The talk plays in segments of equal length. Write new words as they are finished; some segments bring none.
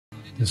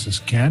This is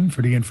Ken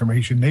for the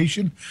Information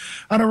Nation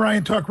on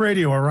Orion Talk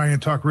Radio,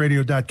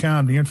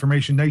 oriontalkradio.com,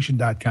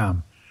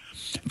 theinformationnation.com.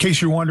 In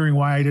case you're wondering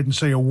why I didn't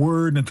say a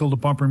word until the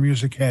bumper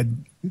music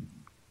had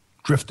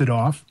drifted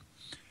off,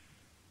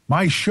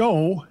 my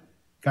show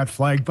got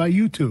flagged by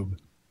YouTube.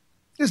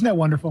 Isn't that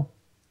wonderful?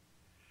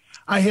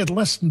 I had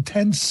less than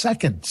 10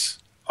 seconds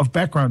of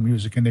background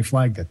music and they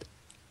flagged it.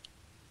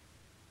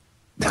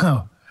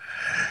 Now,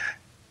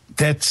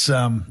 that's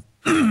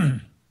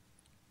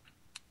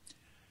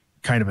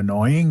kind of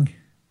annoying.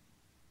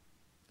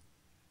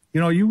 You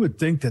know, you would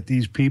think that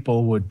these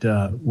people would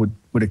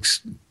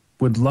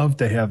love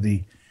to have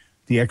the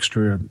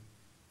extra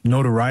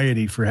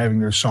notoriety for having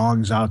their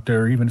songs out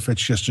there, even if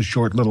it's just a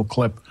short little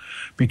clip,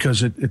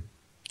 because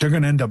they're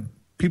going to end up,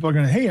 people are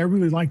going to, hey, I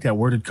really like that.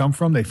 Where'd it come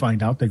from? They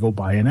find out, they go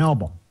buy an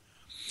album.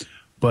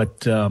 But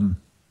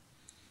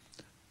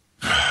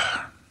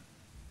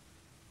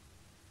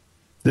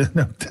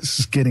this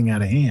is getting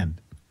out of hand.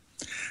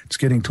 It's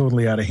getting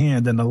totally out of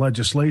hand, and the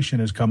legislation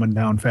is coming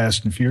down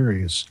fast and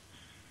furious.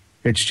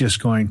 It's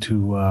just going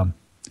to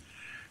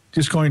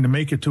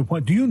make it to a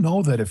point. Do you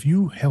know that if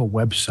you have a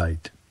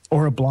website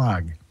or a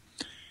blog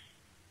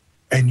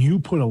and you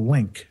put a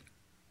link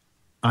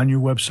on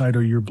your website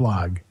or your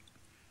blog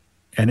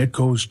and it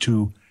goes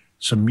to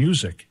some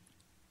music,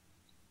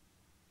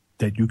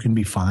 that you can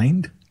be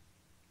fined?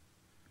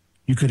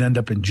 You could end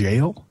up in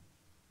jail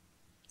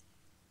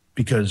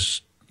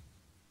because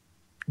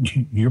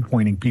you're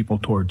pointing people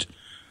towards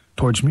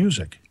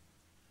music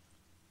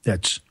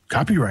that's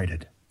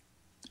copyrighted.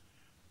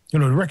 You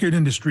know, the record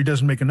industry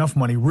doesn't make enough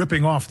money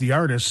ripping off the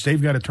artists.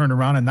 They've got to turn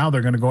around, and now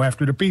they're going to go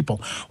after the people.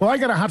 Well, I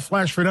got a hot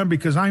flash for them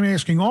because I'm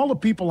asking all the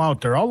people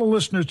out there, all the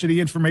listeners to the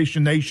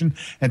Information Nation,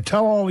 and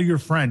tell all of your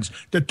friends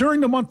that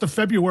during the month of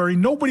February,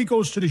 nobody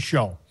goes to the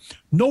show.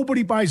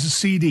 Nobody buys a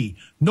CD.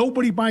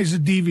 Nobody buys a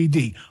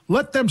DVD.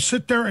 Let them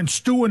sit there and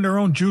stew in their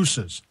own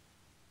juices.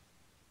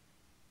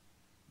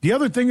 The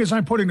other thing is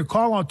I'm putting a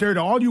call out there to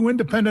all you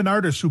independent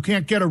artists who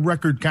can't get a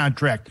record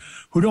contract,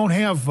 who don't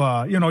have,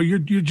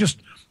 you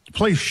just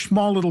play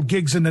small little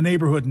gigs in the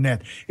neighborhood and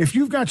that. If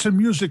you've got some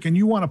music and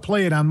you want to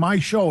play it on my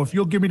show, if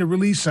you'll give me the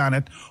release on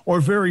it, or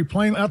very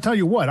plain, I'll tell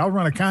you what, I'll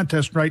run a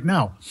contest right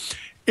now.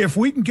 If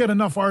we can get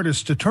enough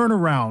artists to turn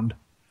around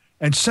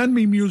and send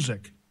me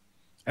music,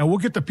 and we'll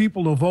get the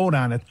people to vote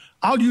on it,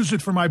 I'll use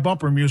it for my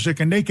bumper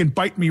music, and they can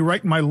bite me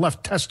right in my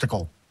left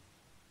testicle.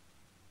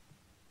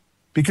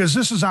 Because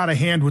this is out of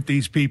hand with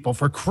these people,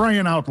 for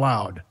crying out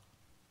loud.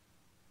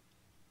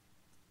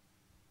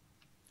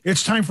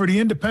 It's time for the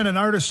independent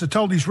artists to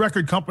tell these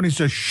record companies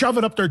to shove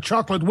it up their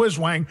chocolate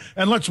whiz-wang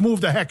and let's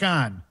move the heck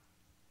on.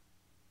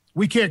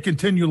 We can't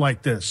continue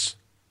like this.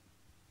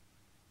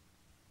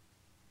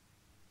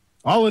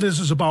 All it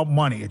is about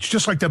money. It's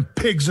just like them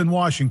pigs in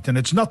Washington.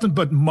 It's nothing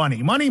but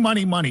money. Money,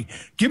 money, money.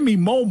 Give me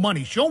more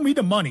money. Show me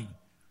the money.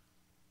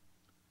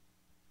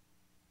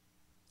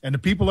 And the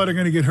people that are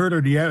going to get hurt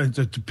are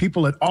the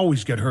people that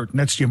always get hurt, and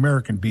that's the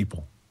American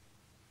people.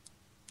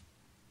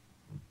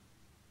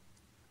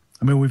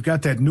 I mean, we've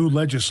got that new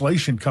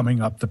legislation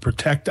coming up, the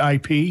Protect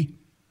IP.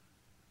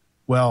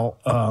 Well,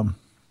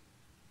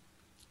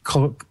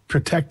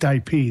 Protect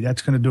IP,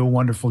 that's going to do a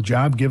wonderful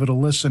job. Give it a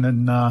listen,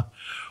 and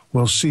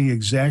we'll see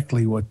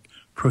exactly what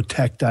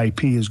Protect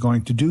IP is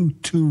going to do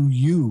to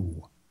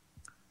you.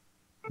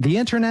 The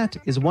Internet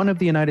is one of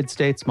the United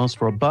States'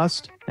 most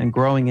robust and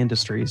growing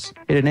industries.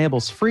 It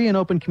enables free and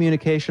open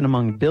communication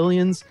among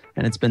billions,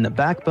 and it's been the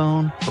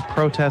backbone for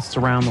protests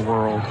around the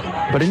world.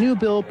 But a new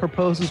bill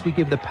proposes we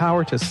give the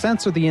power to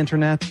censor the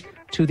Internet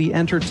to the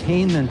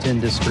entertainment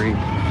industry.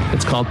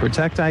 It's called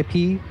Protect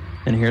IP,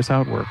 and here's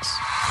how it works.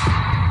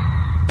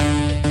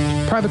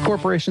 Private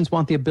corporations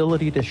want the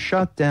ability to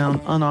shut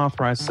down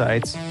unauthorized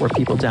sites where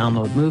people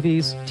download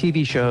movies,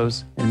 TV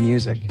shows, and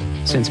music.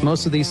 Since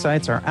most of these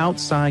sites are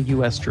outside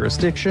U.S.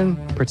 jurisdiction,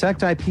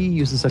 Protect IP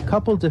uses a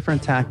couple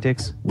different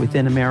tactics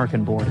within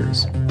American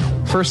borders.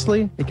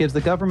 Firstly, it gives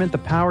the government the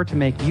power to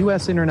make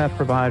U.S. internet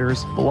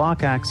providers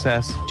block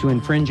access to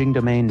infringing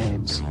domain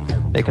names.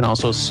 They can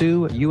also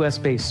sue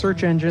U.S.-based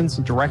search engines,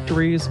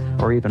 directories,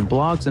 or even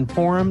blogs and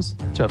forums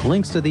to have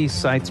links to these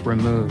sites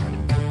removed.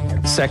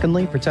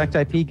 Secondly, Protect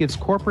IP gives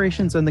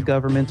corporations and the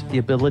government the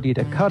ability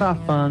to cut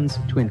off funds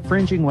to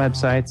infringing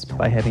websites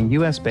by having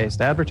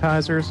U.S.-based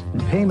advertisers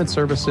and payment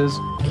services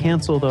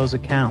cancel those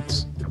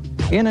accounts.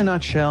 In a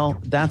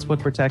nutshell, that's what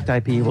Protect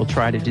IP will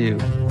try to do.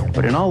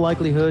 But in all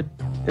likelihood,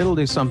 it'll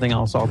do something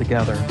else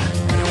altogether.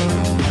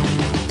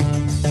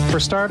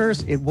 For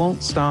starters, it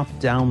won't stop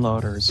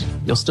downloaders.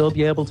 You'll still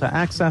be able to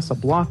access a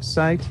blocked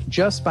site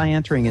just by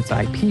entering its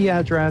IP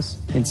address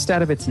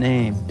instead of its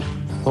name.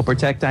 What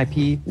Protect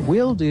IP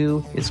will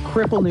do is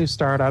cripple new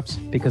startups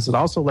because it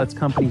also lets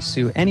companies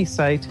sue any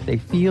site they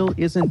feel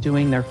isn't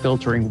doing their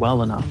filtering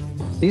well enough.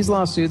 These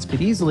lawsuits could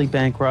easily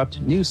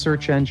bankrupt new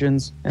search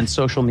engines and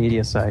social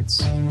media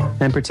sites.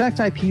 And Protect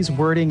IP's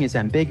wording is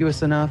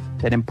ambiguous enough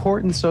that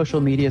important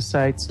social media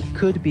sites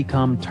could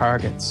become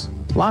targets.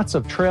 Lots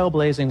of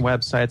trailblazing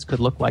websites could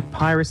look like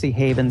piracy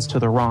havens to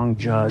the wrong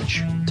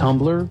judge.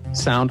 Tumblr,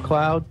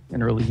 SoundCloud,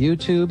 and early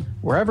YouTube,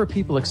 wherever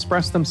people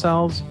express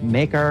themselves,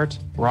 make art,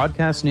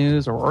 broadcast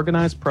news, or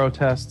organize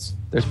protests,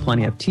 there's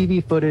plenty of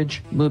TV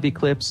footage, movie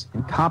clips,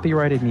 and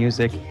copyrighted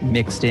music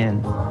mixed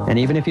in. And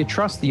even if you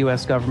trust the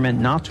U.S. government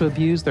not to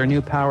abuse their new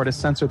power to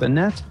censor the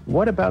net,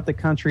 what about the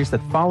countries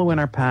that follow in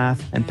our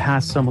path and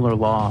pass similar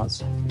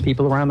laws?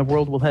 People around the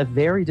world will have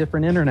very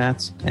different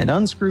internets, and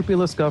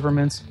unscrupulous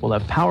governments will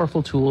have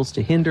powerful tools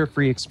to hinder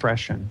free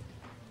expression.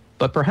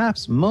 But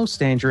perhaps most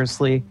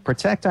dangerously,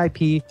 Protect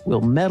IP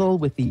will meddle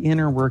with the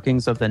inner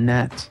workings of the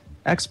net.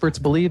 Experts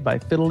believe by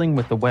fiddling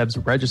with the web's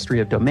registry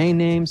of domain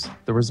names,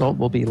 the result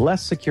will be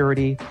less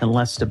security and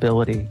less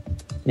stability.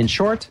 In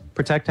short,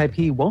 Protect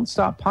IP won't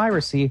stop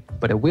piracy,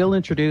 but it will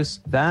introduce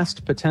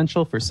vast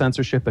potential for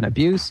censorship and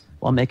abuse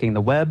while making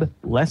the web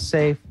less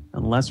safe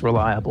and less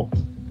reliable.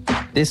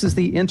 This is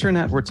the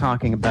internet we're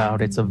talking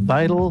about. It's a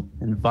vital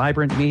and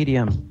vibrant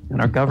medium, and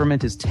our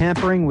government is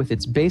tampering with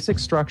its basic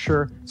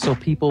structure so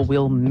people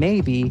will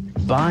maybe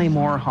buy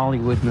more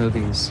Hollywood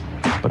movies.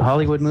 But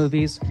Hollywood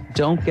movies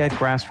don't get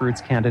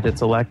grassroots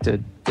candidates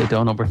elected. They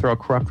don't overthrow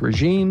corrupt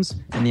regimes,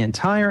 and the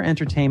entire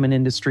entertainment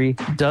industry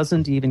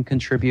doesn't even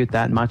contribute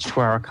that much to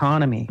our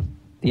economy.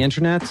 The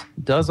internet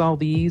does all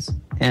these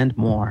and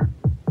more.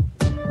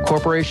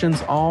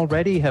 Corporations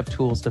already have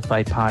tools to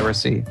fight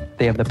piracy.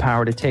 They have the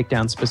power to take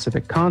down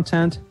specific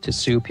content, to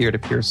sue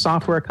peer-to-peer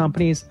software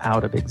companies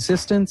out of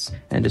existence,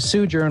 and to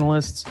sue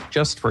journalists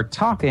just for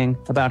talking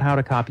about how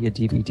to copy a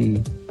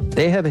DVD.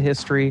 They have a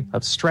history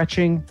of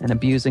stretching and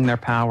abusing their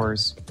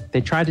powers.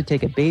 They tried to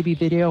take a baby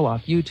video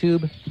off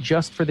YouTube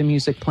just for the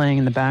music playing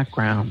in the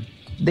background.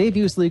 They've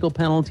used legal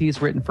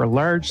penalties written for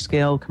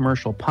large-scale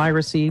commercial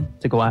piracy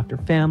to go after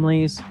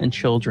families and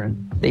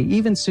children. They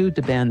even sued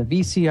to ban the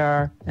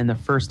VCR and the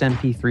first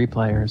MP3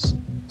 players.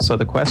 So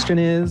the question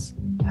is,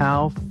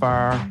 how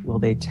far will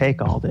they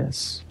take all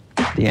this?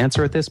 The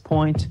answer at this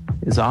point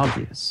is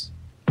obvious.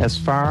 As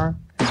far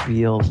as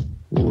we'll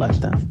let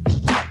them.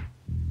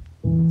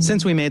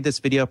 Since we made this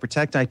video,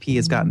 Protect IP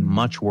has gotten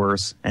much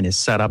worse and is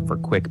set up for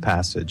quick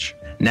passage.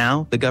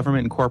 Now, the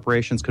government and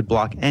corporations could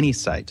block any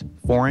site,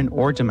 foreign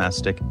or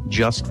domestic,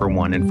 just for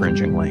one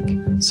infringing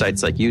link.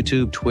 Sites like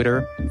YouTube,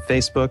 Twitter, and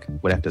Facebook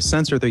would have to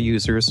censor their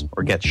users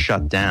or get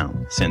shut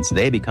down, since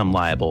they become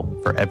liable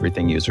for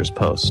everything users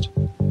post.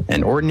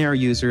 And ordinary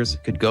users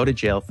could go to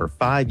jail for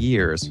 5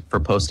 years for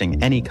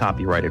posting any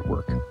copyrighted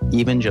work,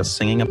 even just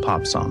singing a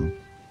pop song.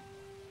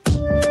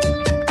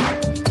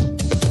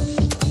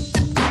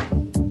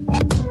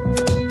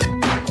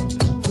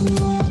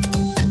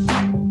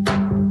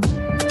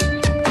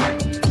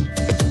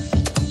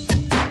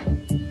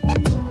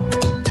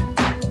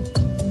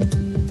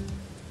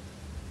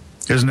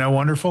 Isn't that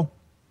wonderful?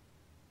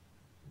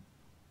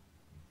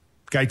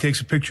 Guy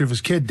takes a picture of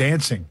his kid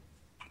dancing,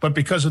 but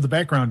because of the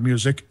background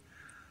music,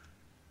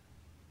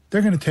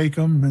 they're going to take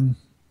him and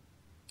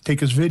take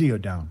his video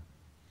down.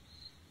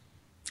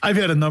 I've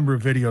had a number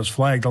of videos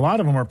flagged. A lot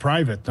of them are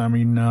private. I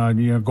mean,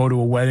 go to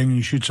a wedding,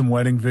 you shoot some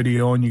wedding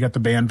video, and you got the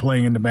band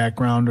playing in the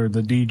background or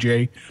the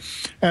DJ,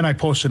 and I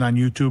post it on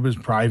YouTube as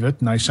private,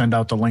 and I send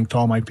out the link to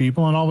all my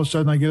people, and all of a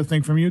sudden I get a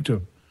thing from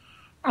YouTube.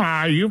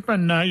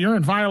 You're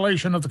in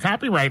violation of the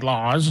copyright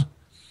laws.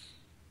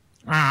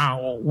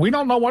 We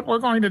don't know what we're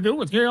going to do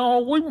with you.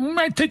 We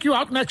might take you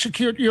out and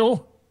execute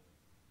you.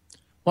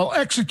 Well,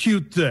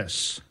 execute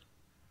this.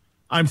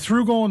 I'm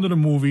through going to the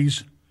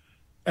movies,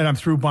 and I'm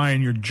through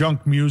buying your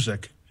junk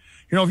music.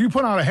 You know, if you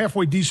put out a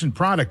halfway decent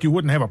product, you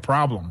wouldn't have a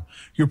problem.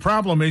 Your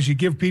problem is you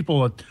give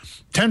people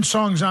 10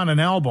 songs on an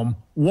album.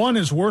 One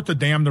is worth a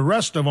damn. The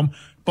rest of them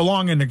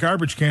belong in the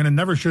garbage can and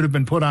never should have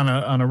been put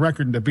on a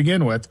record to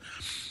begin with.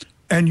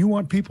 And you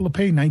want people to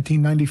pay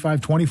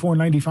 $19.95,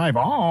 $24.95.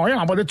 Oh,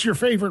 yeah, but it's your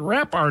favorite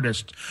rap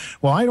artist.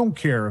 Well, I don't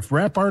care. If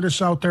rap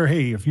artists out there,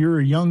 hey, if you're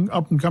a young,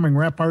 up-and-coming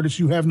rap artist,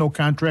 you have no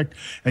contract,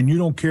 and you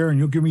don't care, and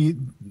you'll give me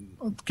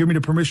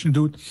the permission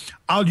to do it,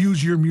 I'll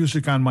use your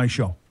music on my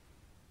show.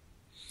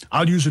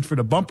 I'll use it for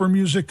the bumper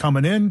music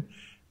coming in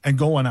and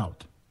going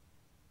out.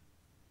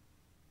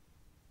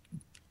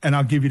 And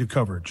I'll give you the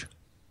coverage.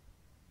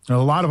 A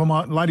lot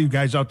of you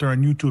guys out there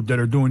on YouTube that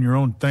are doing your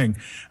own thing,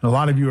 and a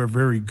lot of you are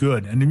very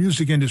good. And the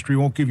music industry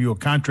won't give you a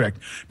contract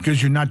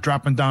because you're not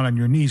dropping down on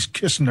your knees,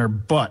 kissing their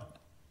butt.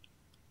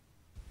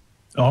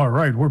 All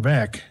right, we're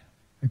back.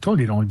 I told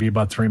you it'd only be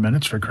about 3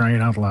 minutes, for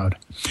crying out loud.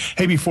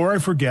 Hey, before I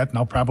forget, and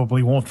I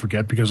probably won't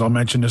forget because I'll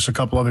mention this a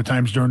couple other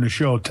times during the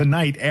show,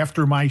 tonight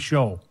after my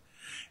show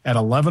at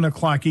 11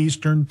 o'clock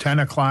Eastern, 10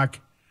 o'clock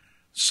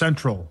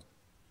Central,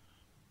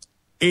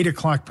 8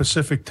 o'clock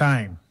Pacific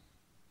time,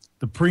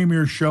 the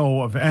premiere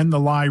show of End the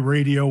Lie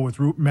Radio with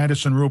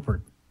Madison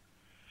Rupert.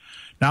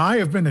 Now,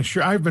 I've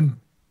been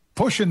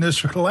pushing this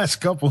for the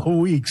last couple of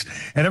weeks,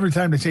 and every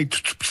time they say,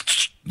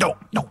 no,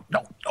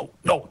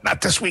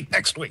 not this week,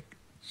 next week.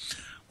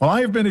 Well,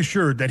 I have been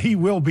assured that he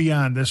will be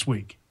on this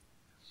week,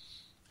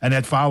 and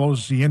that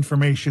follows the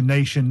Information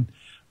Nation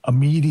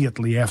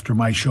immediately after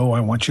my show.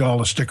 I want you all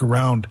to stick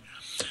around.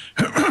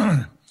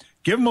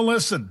 Give him a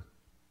listen.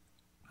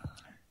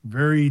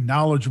 very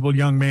knowledgeable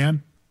young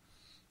man.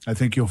 I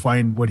think you'll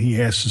find what he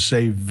has to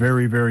say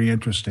very, very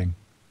interesting.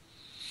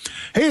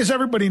 Hey, as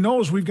everybody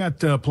knows, we've got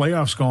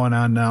playoffs going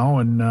on now,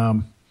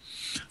 and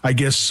I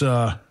guess,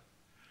 the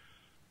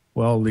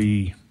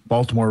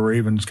Baltimore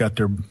Ravens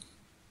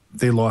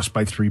they lost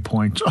by 3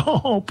 points.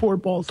 Oh, poor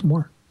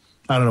Baltimore.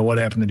 I don't know what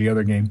happened in the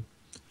other game.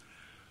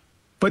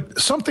 But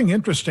something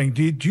interesting,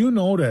 did you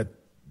know that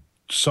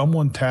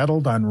someone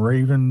tattled on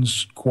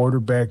Ravens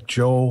quarterback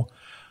Joe,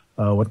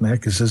 what the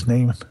heck is his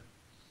name?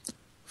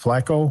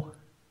 Flacco,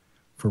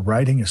 for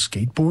riding a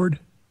skateboard?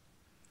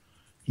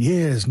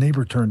 Yeah, his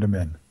neighbor turned him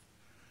in.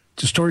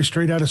 It's a story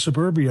straight out of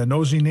suburbia. A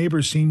nosy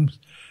neighbor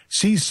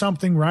sees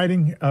something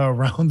riding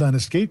around on a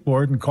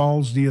skateboard and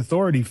calls the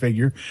authority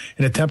figure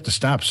in an attempt to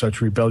stop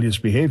such rebellious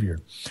behavior.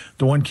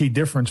 The one key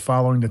difference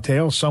following the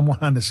tale, someone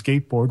on the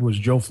skateboard was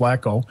Joe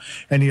Flacco,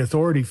 and the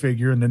authority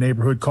figure in the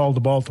neighborhood called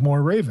the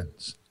Baltimore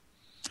Ravens.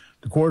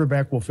 The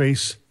quarterback will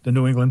face the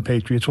New England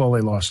Patriots. Well,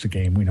 they lost the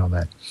game. We know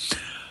that.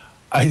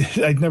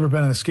 I'd never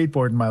been on a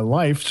skateboard in my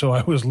life, so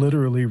I was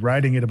literally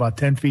riding it about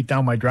 10 feet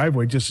down my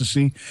driveway just to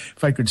see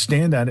if I could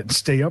stand on it and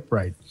stay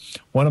upright.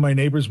 One of my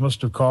neighbors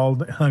must have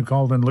called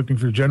in looking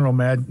for general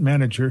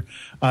manager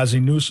Ozzie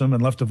Newsome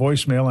and left a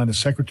voicemail on his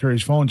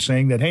secretary's phone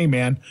saying that, hey,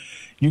 man,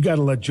 you got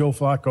to let Joe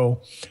Flacco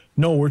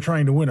know we're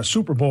trying to win a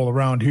Super Bowl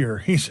around here.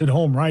 He's at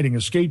home riding a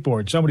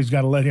skateboard. Somebody's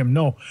got to let him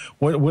know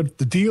what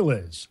the deal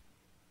is.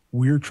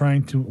 We're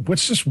trying to –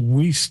 what's this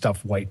we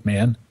stuff, white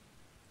man?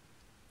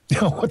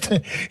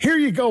 Here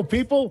you go,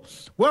 people.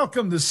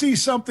 Welcome to See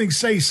Something,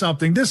 Say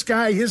Something. This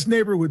guy, his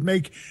neighbor would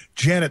make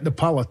Janet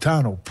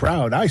Napolitano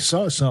proud. I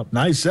saw something.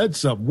 I said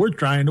something. We're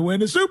trying to win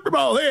the Super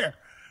Bowl here.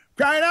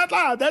 Crying out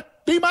loud. That'd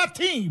be my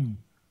team.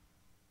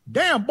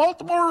 Damn,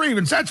 Baltimore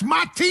Ravens, that's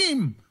my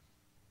team.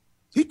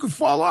 He could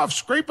fall off,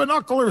 scrape a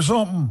knuckle or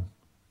something.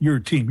 Your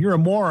team. You're a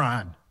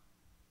moron.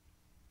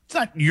 It's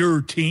not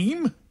your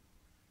team.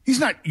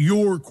 He's not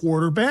your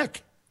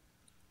quarterback.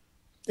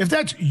 If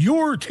that's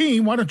your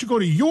team, why don't you go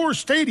to your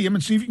stadium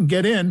and see if you can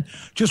get in?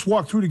 Just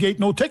walk through the gate,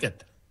 no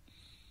ticket.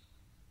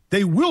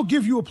 They will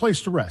give you a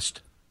place to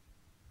rest.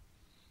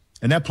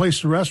 And that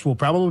place to rest will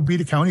probably be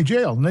the county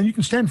jail. And then you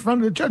can stand in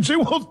front of the judge and say,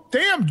 well,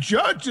 damn,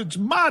 judge, it's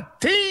my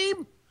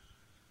team.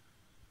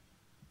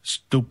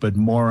 Stupid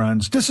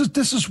morons. This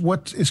is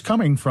what is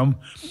coming from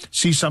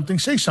See Something,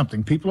 Say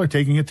Something. People are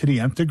taking it to the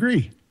nth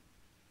degree.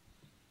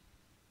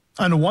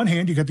 On the one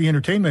hand, you got the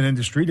entertainment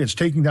industry that's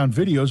taking down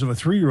videos of a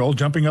 3-year-old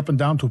jumping up and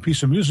down to a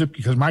piece of music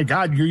because, my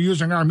God, you're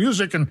using our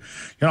music and,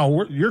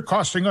 you're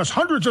costing us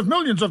hundreds of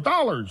millions of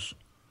dollars.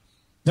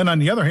 Then on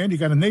the other hand, you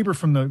got a neighbor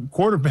from the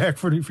quarterback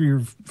for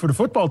the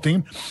football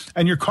team,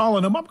 and you're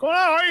calling him up going,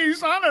 oh,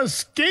 he's on a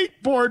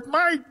skateboard.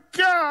 My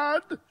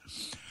God.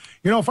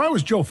 If I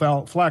was Joe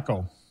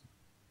Flacco,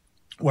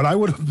 what I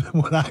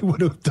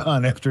would have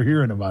done after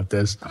hearing about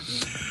this,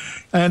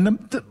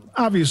 and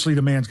obviously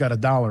the man's got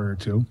 $1 or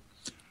 $2.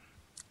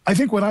 I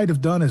think what I'd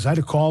have done is I'd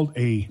have called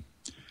a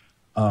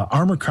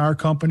armor car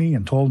company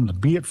and told them to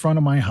be at front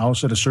of my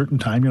house at a certain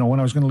time, when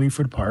I was going to leave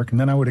for the park. And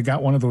then I would have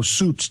got one of those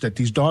suits that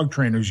these dog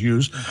trainers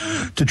use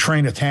to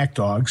train attack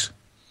dogs.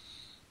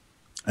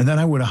 And then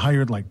I would have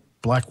hired like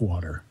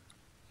Blackwater.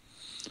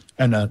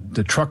 And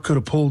the truck could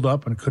have pulled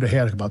up and could have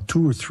had about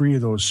 2 or 3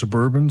 of those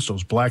Suburbans,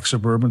 those black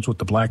Suburbans with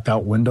the blacked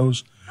out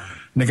windows.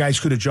 And the guys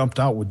could have jumped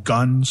out with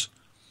guns.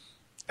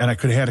 And I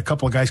could have had a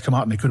couple of guys come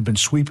out and they could have been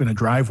sweeping a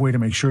driveway to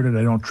make sure that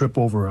I don't trip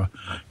over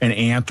an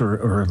ant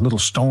or a little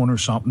stone or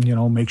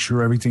something, make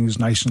sure everything is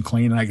nice and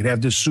clean. And I could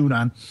have this suit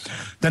on.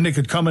 Then they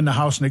could come in the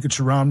house and they could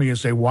surround me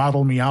as they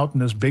waddle me out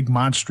in this big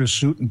monstrous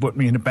suit and put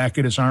me in the back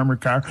of this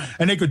armored car.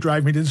 And they could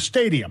drive me to the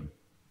stadium.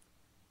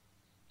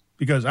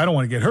 Because I don't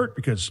want to get hurt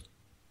because,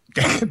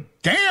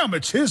 damn,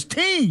 it's his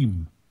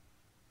team.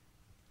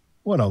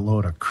 What a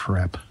load of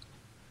crap.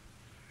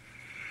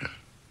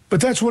 But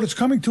that's what it's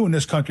coming to in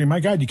this country. My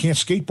God, you can't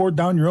skateboard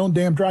down your own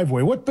damn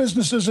driveway. What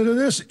business is it of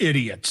this?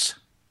 Idiots.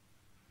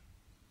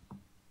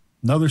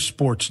 Another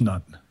sports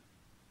nut.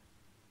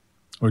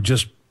 Or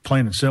just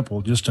plain and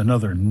simple, just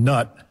another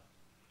nut.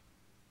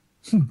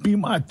 Be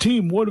my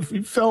team. What if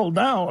he fell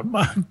down?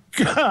 My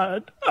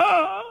God.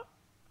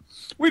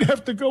 We'd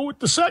have to go with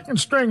the second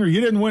stringer.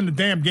 You didn't win the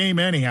damn game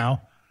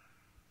anyhow.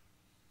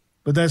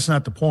 But that's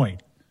not the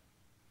point.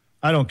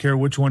 I don't care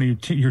which one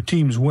of your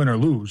teams win or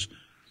lose.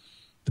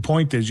 The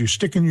point is you're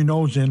sticking your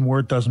nose in where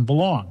it doesn't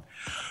belong.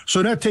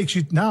 So that takes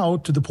you now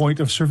to the point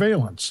of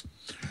surveillance.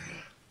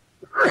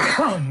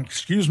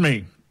 Excuse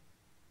me.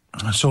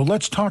 So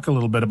let's talk a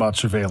little bit about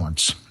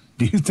surveillance.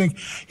 Do you think,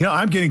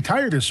 I'm getting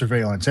tired of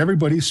surveillance.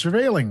 Everybody's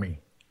surveilling me.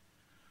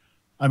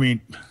 I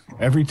mean,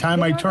 every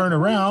time I turn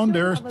around,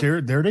 there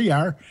they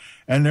are,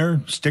 and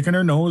they're sticking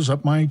their nose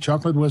up my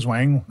chocolate whiz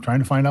wang, trying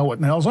to find out what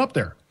in the hell's up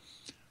there.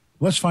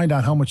 Let's find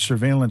out how much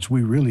surveillance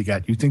we really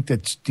got. You think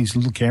that these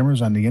little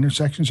cameras on the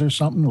intersections or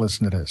something?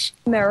 Listen to this.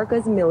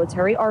 America's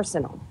military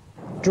arsenal,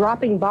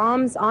 dropping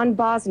bombs on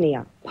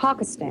Bosnia,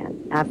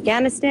 Pakistan,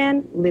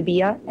 Afghanistan,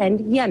 Libya, and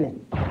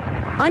Yemen.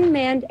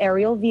 Unmanned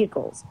aerial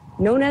vehicles,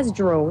 known as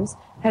drones,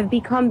 have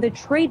become the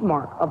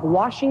trademark of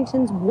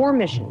Washington's war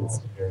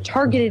missions,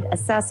 targeted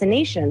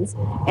assassinations,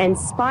 and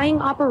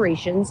spying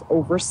operations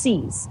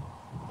overseas.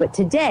 But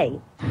today,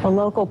 the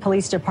local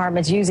police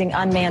department's using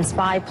unmanned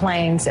spy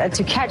planes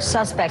to catch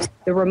suspects.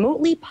 The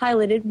remotely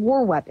piloted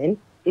war weapon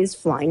is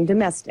flying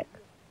domestic.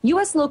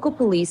 U.S. local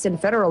police and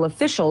federal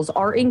officials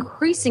are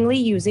increasingly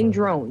using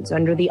drones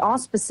under the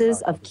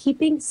auspices of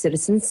keeping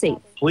citizens safe.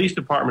 Police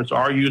departments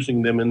are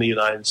using them in the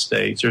United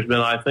States. There's been,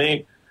 I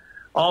think,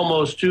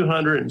 almost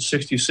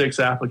 266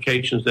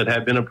 applications that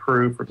have been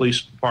approved for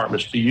police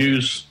departments to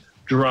use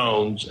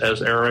drones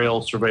as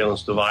aerial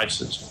surveillance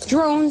devices.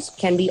 Drones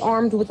can be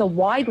armed with a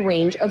wide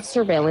range of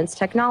surveillance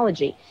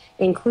technology,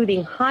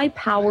 including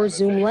high-power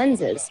zoom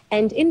lenses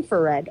and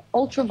infrared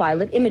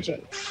ultraviolet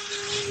imaging.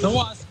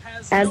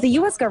 As the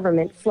U.S.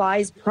 government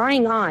flies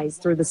prying eyes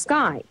through the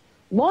sky,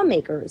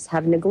 lawmakers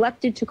have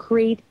neglected to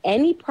create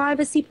any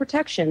privacy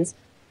protections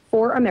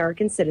for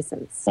American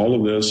citizens. All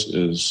of this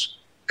is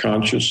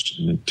conscious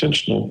and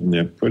intentional, and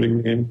they're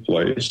putting in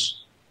place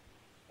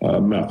a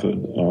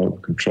method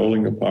of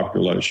controlling a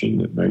population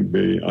that may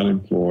be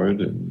unemployed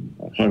and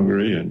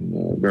hungry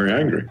and very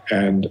angry.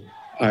 And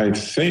I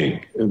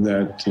think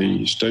that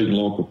the state and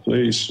local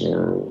police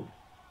are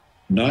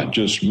not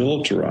just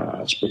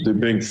militarized, but they're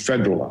being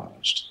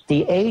federalized.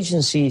 The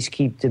agencies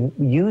keep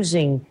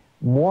using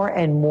more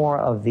and more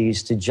of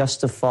these to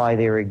justify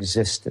their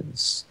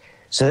existence.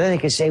 So then they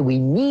can say, we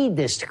need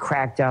this to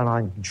crack down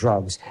on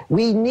drugs.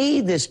 We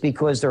need this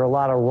because there are a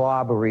lot of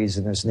robberies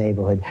in this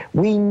neighborhood.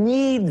 We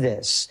need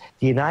this.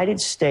 The United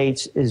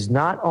States is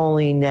not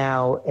only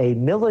now a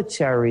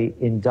military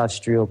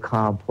industrial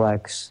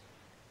complex,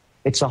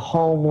 it's a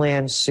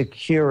homeland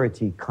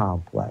security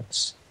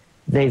complex.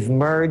 They've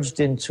merged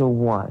into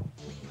one.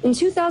 In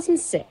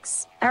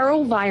 2006,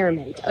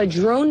 AeroVironment, a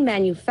drone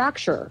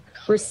manufacturer,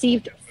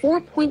 received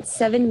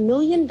 $4.7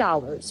 million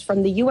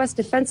from the U.S.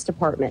 Defense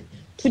Department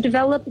to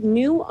develop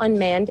new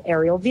unmanned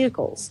aerial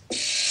vehicles.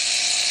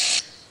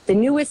 The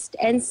newest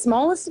and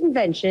smallest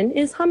invention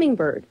is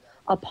Hummingbird,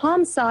 a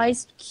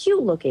palm-sized,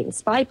 cute-looking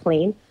spy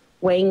plane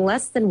weighing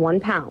less than 1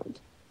 pound.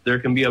 There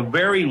can be a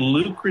very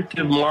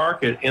lucrative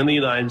market in the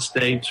United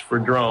States for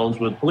drones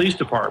with police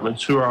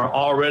departments who are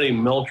already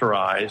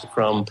militarized,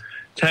 from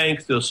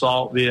tanks to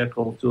assault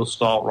vehicles to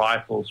assault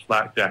rifles,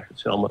 flak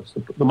jackets, helmets.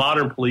 The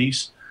modern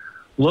police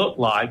look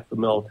like the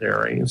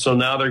military, and so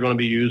now they're going to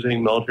be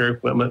using military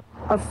equipment.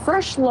 A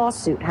fresh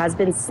lawsuit has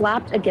been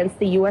slapped against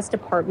the U.S.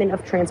 Department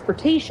of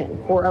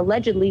Transportation for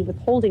allegedly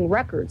withholding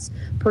records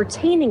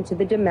pertaining to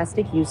the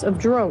domestic use of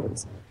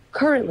drones.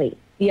 Currently,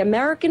 the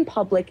American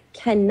public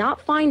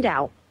cannot find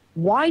out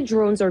why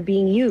drones are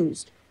being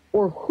used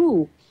or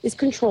who is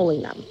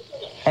controlling them.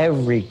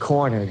 Every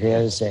corner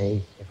there's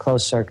a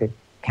closed-circuit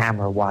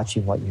camera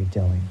watching what you're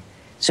doing.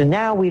 So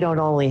now we don't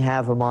only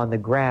have them on the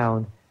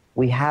ground,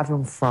 we have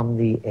them from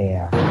the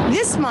air.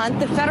 This month,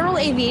 the Federal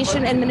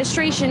Aviation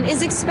Administration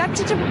is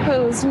expected to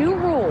propose new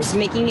rules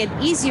making it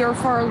easier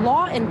for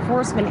law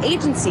enforcement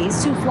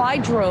agencies to fly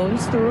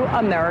drones through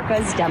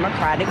America's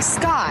democratic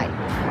sky.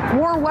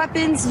 War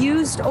weapons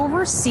used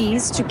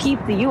overseas to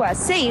keep the U.S.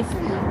 safe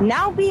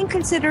now being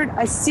considered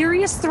a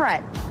serious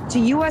threat to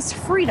U.S.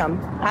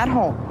 freedom at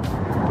home.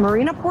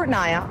 Marina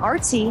Portnaya,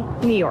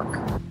 RT, New York.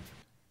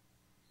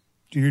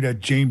 Do you hear that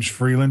James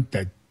Freeland,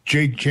 that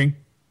Jake Chink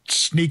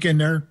sneak in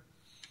there?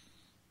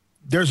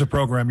 There's a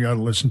program you ought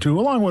to listen to,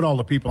 along with all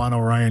the people on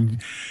Orion.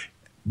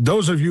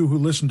 Those of you who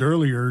listened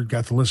earlier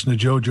got to listen to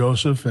Joe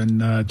Joseph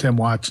and Tim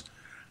Watts.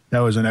 That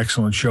was an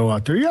excellent show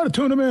out there. You ought to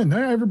tune them in.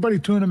 Hey, everybody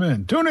tune them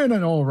in. Tune in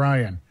on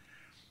Orion.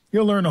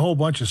 You'll learn a whole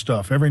bunch of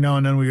stuff. Every now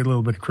and then we get a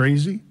little bit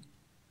crazy.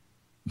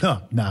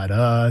 No, not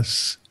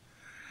us.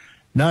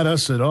 Not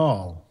us at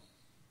all.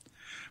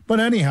 But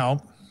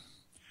anyhow,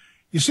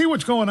 you see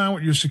what's going on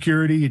with your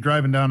security. You're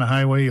driving down the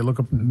highway. You look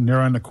up there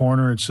on the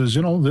corner. It says,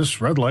 this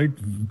red light,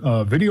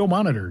 video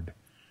monitored.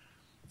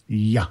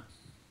 Yeah.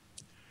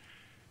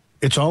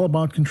 It's all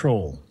about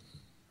control.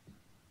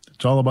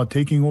 It's all about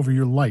taking over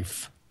your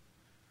life.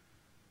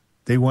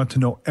 They want to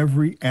know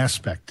every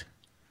aspect.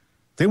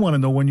 They want to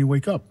know when you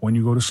wake up, when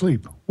you go to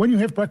sleep, when you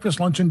have breakfast,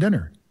 lunch, and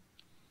dinner.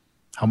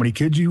 How many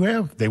kids you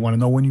have? They want to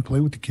know when you play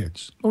with the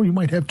kids. Oh, you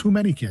might have too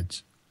many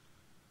kids.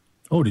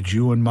 Oh, did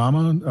you and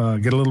Mama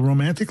get a little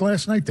romantic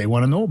last night? They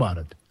want to know about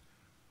it.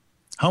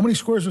 How many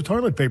squares of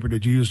toilet paper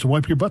did you use to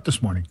wipe your butt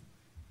this morning?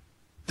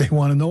 They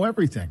want to know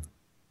everything.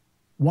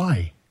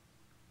 Why?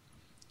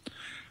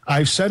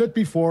 I've said it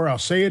before. I'll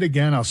say it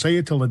again. I'll say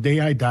it till the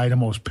day I die. The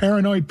most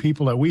paranoid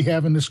people that we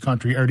have in this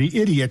country are the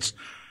idiots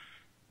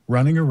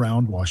running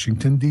around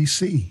Washington,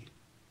 D.C.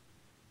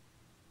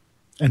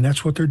 And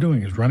that's what they're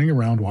doing, is running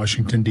around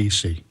Washington,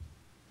 D.C.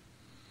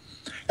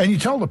 And you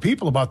tell the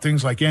people about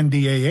things like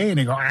NDAA, and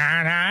they go,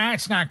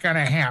 it's not going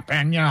to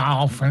happen.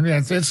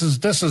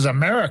 This is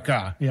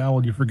America. Yeah,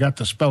 well, you forgot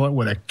to spell it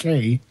with a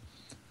K.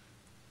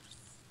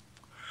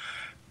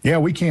 Yeah,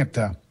 we can't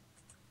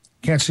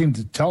seem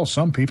to tell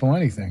some people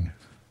anything.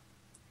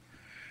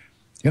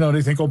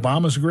 They think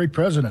Obama's a great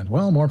president.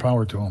 Well, more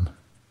power to him.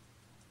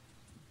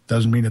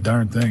 Doesn't mean a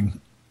darn thing.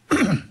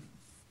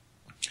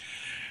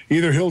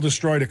 Either he'll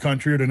destroy the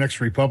country or the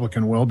next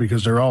Republican will,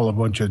 because they're all a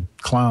bunch of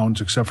clowns,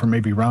 except for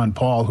maybe Ron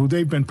Paul, who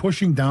they've been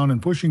pushing down and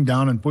pushing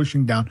down and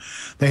pushing down.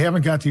 They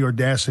haven't got the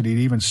audacity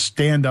to even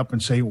stand up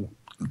and say,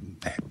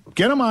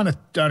 get him on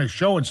a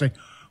show and say,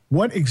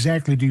 what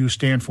exactly do you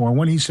stand for? And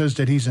when he says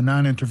that he's a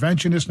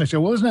non-interventionist, and I say,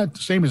 well, isn't that the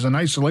same as an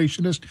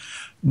isolationist?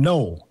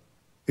 No,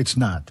 it's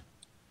not.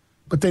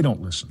 But they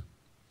don't listen.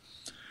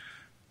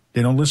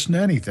 They don't listen to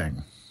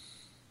anything.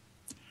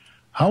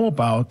 How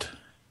about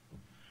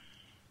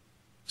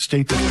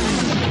state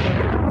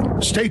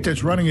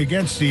that's running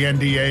against the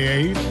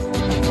NDAA?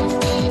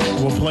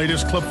 We'll play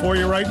this clip for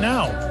you right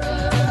now.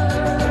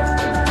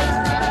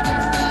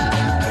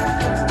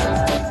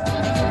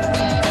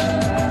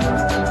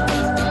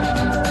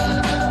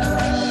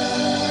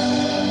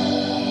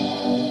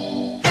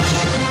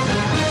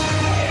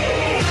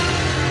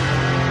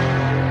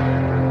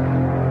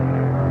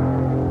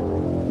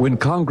 When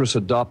Congress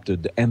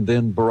adopted and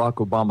then Barack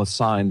Obama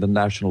signed the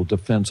National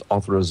Defense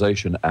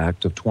Authorization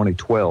Act of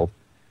 2012,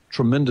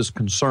 tremendous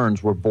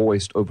concerns were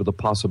voiced over the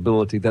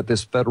possibility that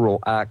this federal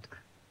act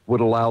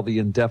would allow the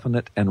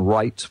indefinite and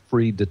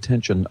rights-free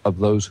detention of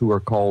those who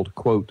are called,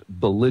 quote,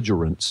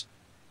 belligerents,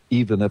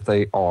 even if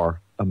they are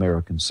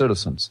American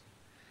citizens.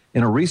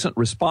 In a recent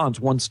response,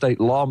 one state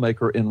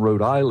lawmaker in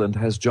Rhode Island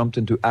has jumped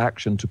into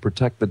action to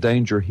protect the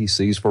danger he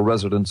sees for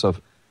residents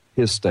of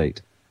his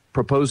state,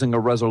 proposing a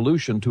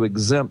resolution to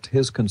exempt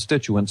his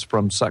constituents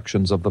from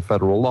sections of the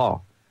federal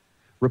law.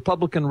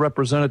 Republican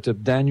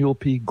Representative Daniel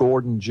P.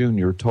 Gordon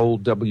Jr.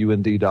 told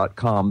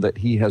WND.com that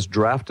he has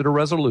drafted a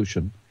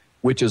resolution,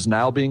 which is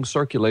now being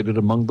circulated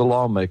among the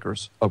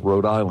lawmakers of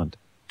Rhode Island,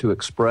 to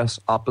express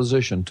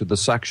opposition to the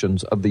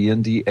sections of the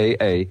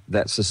NDAA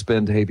that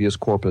suspend habeas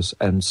corpus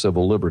and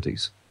civil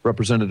liberties.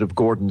 Representative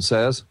Gordon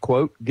says,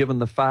 quote, given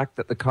the fact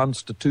that the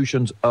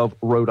constitutions of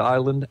Rhode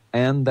Island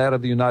and that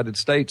of the United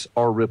States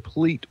are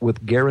replete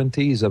with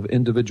guarantees of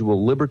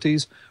individual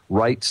liberties,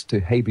 rights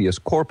to habeas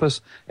corpus,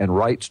 and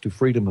rights to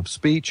freedom of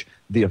speech,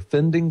 the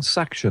offending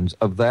sections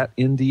of that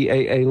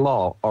NDAA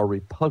law are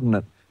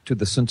repugnant to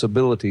the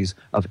sensibilities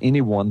of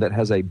anyone that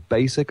has a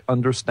basic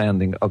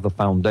understanding of the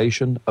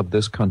foundation of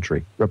this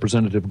country.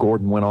 Representative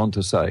Gordon went on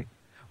to say,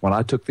 when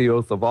I took the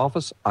oath of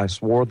office, I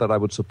swore that I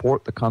would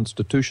support the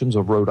constitutions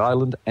of Rhode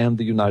Island and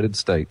the United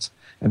States.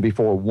 And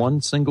before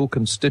one single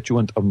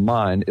constituent of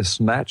mine is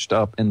snatched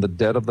up in the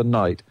dead of the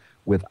night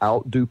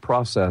without due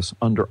process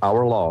under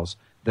our laws,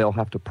 they'll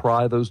have to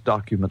pry those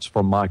documents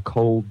from my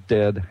cold,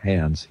 dead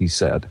hands, he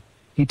said.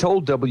 He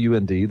told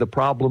WND the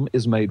problem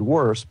is made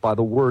worse by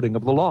the wording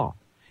of the law.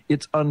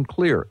 It's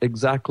unclear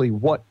exactly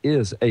what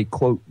is a,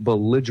 quote,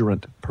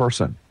 belligerent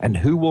person and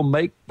who will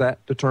make that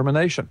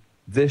determination.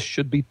 This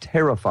should be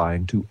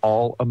terrifying to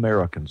all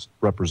Americans,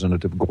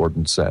 Representative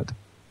Gordon said.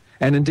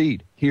 And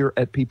indeed, here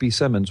at PP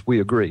Simmons, we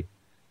agree.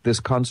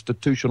 This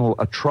constitutional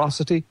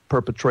atrocity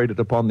perpetrated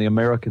upon the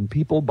American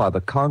people by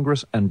the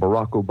Congress and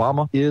Barack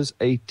Obama is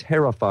a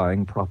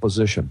terrifying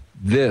proposition.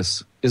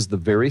 This is the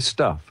very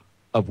stuff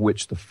of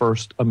which the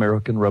first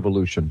American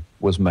Revolution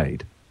was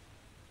made.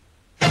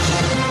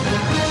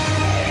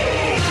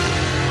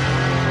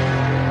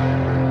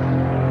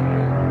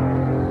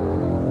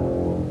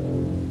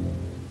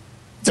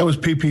 That was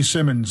P.P.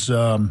 Simmons,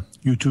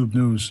 YouTube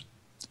News.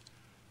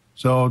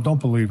 So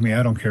don't believe me.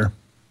 I don't care.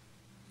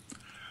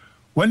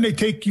 When they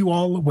take you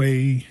all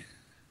away,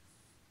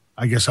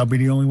 I guess I'll be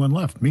the only one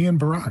left. Me and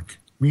Barack.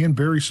 Me and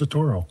Barry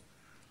Soetoro.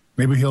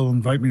 Maybe he'll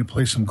invite me to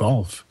play some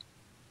golf.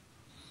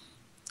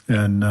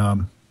 And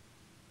how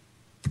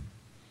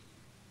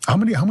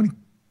many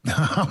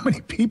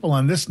people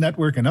on this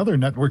network and other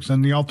networks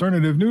and the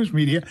alternative news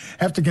media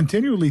have to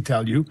continually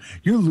tell you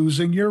you're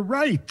losing your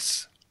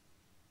rights?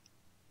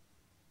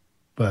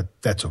 But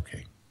that's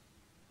okay.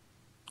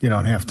 You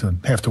don't have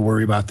to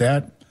worry about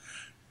that.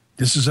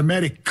 This is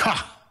America.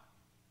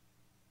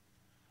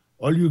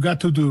 All you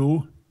got to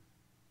do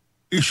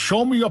is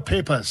show me your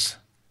papers.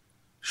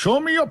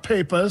 Show me your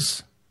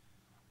papers,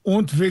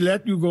 and we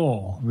let you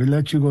go. We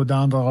let you go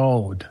down the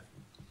road.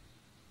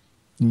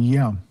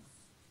 Yeah.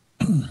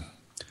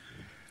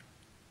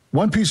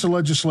 One piece of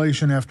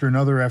legislation after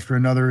another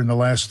in the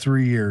last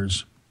 3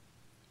 years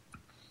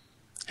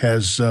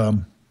has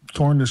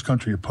torn this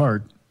country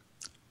apart.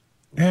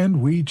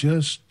 And we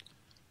just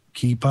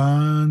keep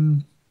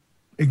on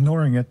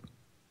ignoring it.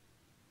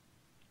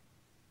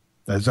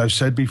 As I've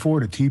said before,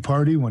 the Tea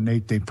Party, when they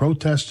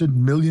protested,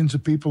 millions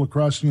of people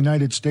across the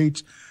United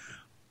States,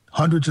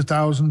 hundreds of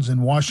thousands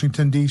in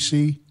Washington,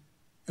 D.C.,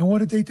 and what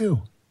did they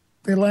do?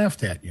 They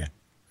laughed at you.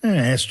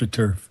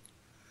 AstroTurf.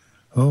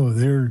 Oh,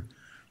 they're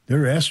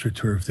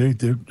AstroTurf.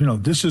 They're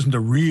this isn't a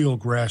real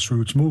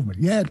grassroots movement.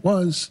 Yeah, it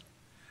was.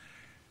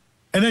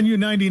 And then you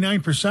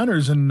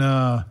 99%ers and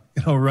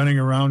running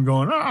around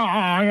going,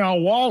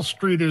 Wall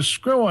Street is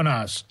screwing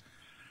us.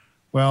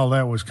 Well,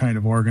 that was kind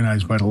of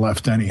organized by the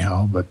left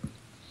anyhow, but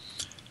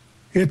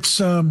it's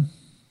same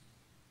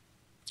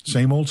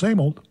old,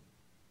 same old.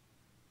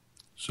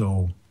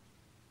 So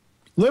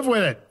live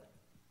with it.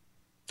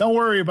 Don't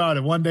worry about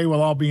it. One day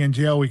we'll all be in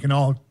jail. We can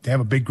all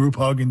have a big group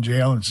hug in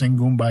jail and sing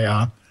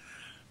Kumbaya.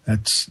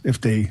 That's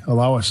if they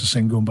allow us to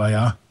sing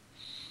Kumbaya.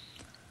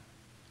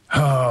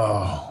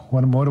 Oh,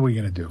 what are we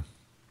going to do?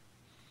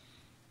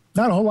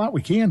 Not a whole lot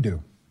we can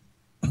do.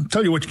 I'll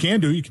tell you what you can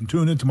do. You can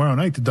tune in tomorrow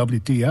night to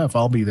WTF.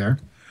 I'll be there.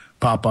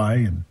 Pop by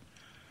and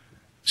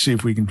see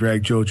if we can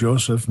drag Joe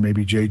Joseph.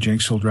 Maybe Jay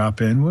Jinks will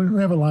drop in. We'll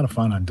have a lot of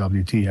fun on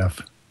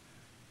WTF.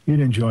 You'd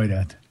enjoy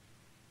that.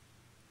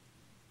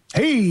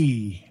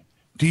 Hey,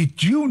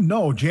 did you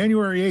know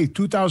January 8th,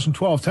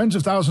 2012, tens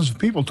of thousands of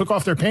people took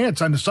off their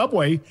pants on the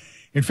subway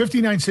in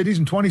 59 cities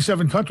and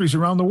 27 countries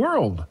around the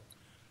world?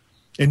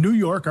 In New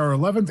York, our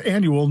 11th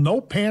annual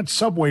No Pants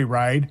Subway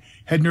Ride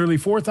had nearly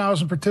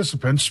 4,000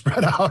 participants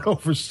spread out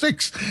over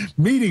 6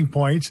 meeting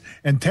points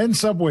and 10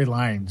 subway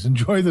lines.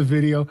 Enjoy the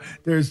video.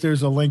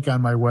 There's a link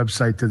on my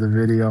website to the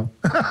video.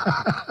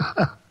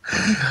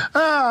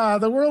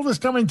 The world is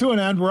coming to an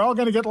end. We're all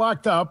going to get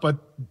locked up, but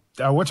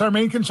what's our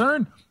main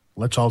concern?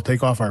 Let's all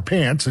take off our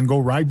pants and go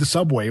ride the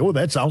subway. Oh,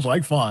 that sounds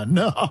like fun.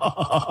 Am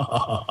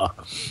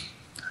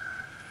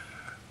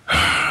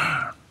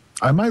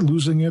I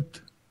losing it?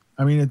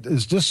 I mean,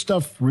 is this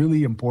stuff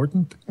really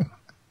important?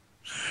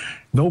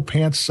 No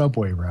Pants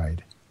Subway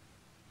Ride.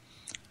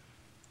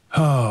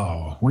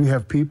 Oh, we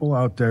have people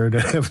out there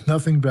that have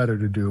nothing better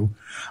to do.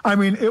 I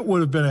mean, it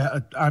would have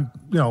been,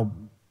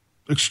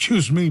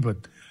 excuse me, but,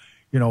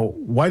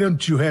 why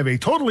don't you have a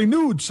totally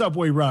nude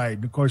subway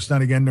ride? Of course,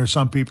 then again, there's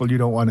some people you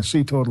don't want to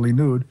see totally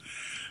nude.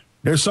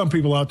 There's some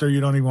people out there you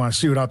don't even want to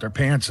see without their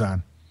pants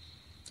on.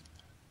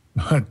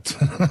 But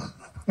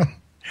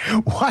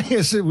why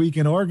is it we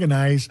can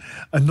organize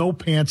a no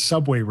pants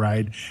subway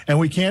ride and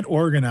we can't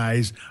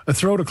organize a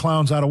throw to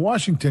clowns out of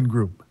Washington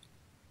group?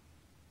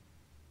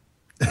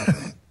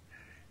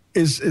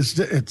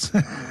 It's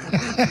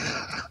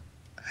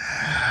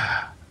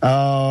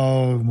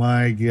oh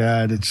my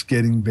God, it's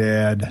getting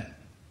bad.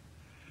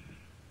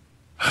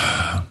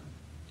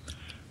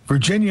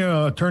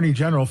 Virginia Attorney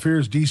General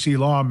fears D.C.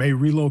 law may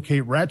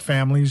relocate rat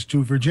families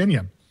to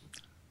Virginia.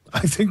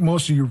 I think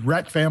most of you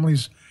rat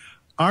families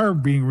are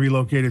being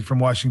relocated from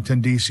Washington,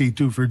 D.C.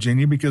 to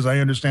Virginia because I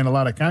understand a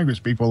lot of Congress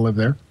people live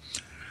there.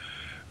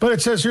 But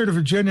it says here the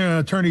Virginia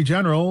Attorney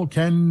General,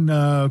 Ken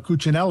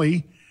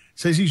Cuccinelli,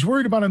 says he's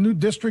worried about a new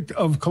District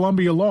of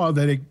Columbia law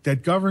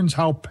that governs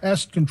how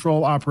pest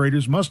control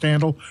operators must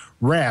handle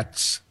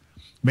rats.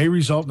 May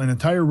result in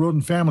entire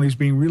rodent families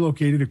being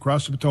relocated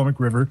across the Potomac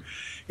River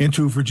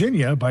into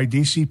Virginia by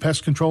D.C.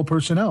 pest control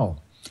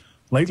personnel.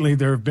 Lately,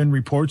 there have been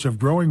reports of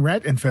growing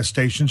rat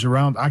infestations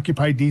around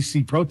Occupy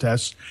D.C.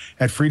 protests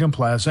at Freedom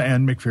Plaza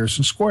and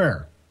McPherson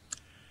Square.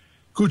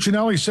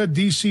 Cuccinelli said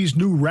D.C.'s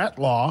new rat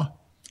law,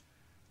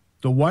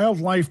 the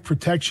Wildlife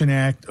Protection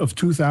Act of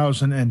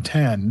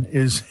 2010,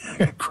 is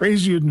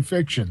crazier than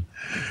fiction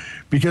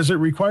because it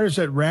requires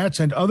that rats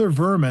and other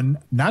vermin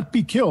not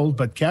be killed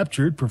but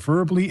captured,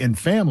 preferably in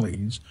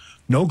families.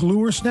 No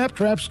glue or snap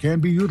traps can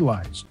be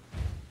utilized.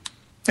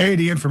 Hey,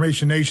 the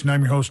Information Nation,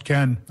 I'm your host,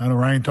 Ken, on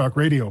Orion Talk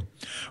Radio.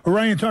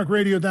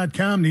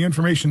 OrionTalkRadio.com,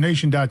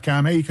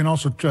 theinformationnation.com. Hey, you can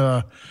also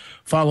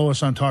follow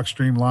us on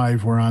TalkStream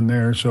Live. We're on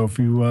there. So if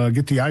you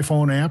get the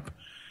iPhone app,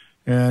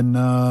 and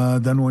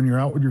then when you're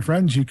out with your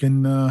friends, you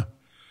can,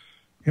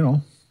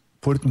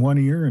 put it in one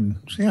ear. And,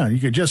 you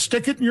could just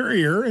stick it in your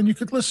ear, and you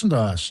could listen to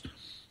us.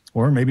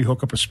 Or maybe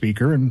hook up a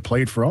speaker and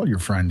play it for all your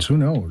friends. Who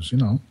knows,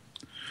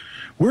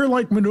 We're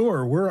like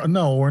manure. We're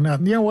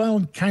not. Yeah,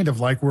 well, kind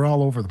of like we're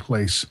all over the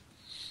place.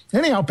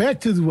 Anyhow,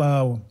 back to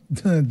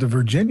the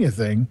Virginia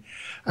thing.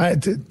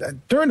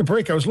 During the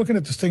break, I was looking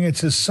at this thing. It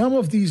says some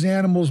of these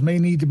animals may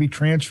need to be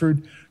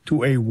transferred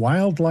to a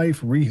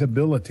wildlife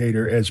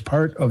rehabilitator as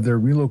part of their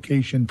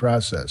relocation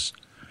process.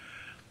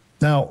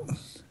 Now,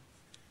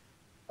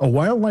 a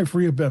wildlife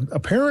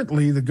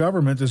apparently the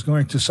government is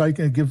going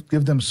to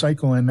give them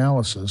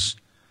psychoanalysis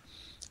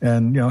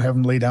and, have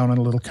them lay down on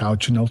a little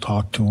couch and they'll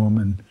talk to them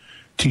and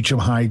teach them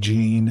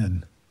hygiene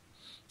and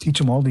teach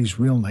them all these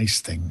real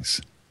nice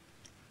things.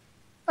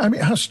 I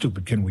mean, how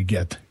stupid can we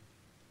get?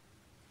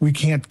 We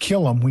can't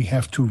kill them. We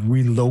have to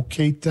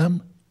relocate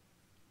them.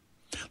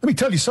 Let me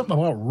tell you something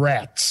about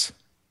rats.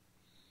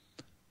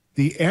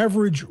 The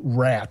average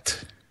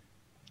rat,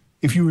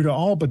 if you were to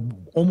all but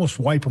almost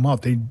wipe them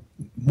out, they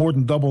more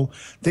than double.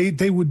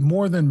 They would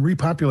more than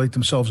repopulate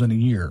themselves in a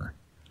year.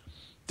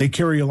 They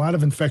carry a lot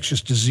of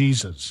infectious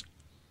diseases.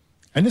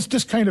 And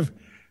this kind of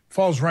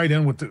falls right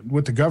in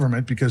with the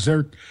government because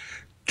they're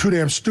too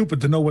damn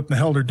stupid to know what the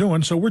hell they're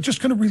doing. So we're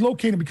just going to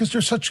relocate them because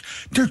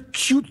they're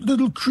cute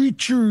little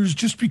creatures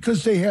just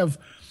because they have,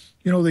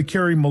 they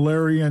carry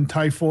malaria and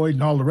typhoid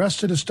and all the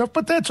rest of the stuff.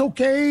 But that's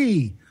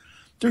okay.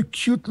 They're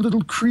cute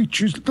little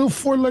creatures, little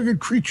four-legged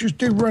creatures.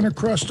 They run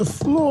across the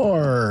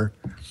floor.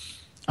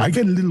 I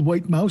got a little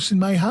white mouse in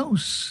my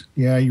house.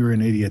 Yeah, you're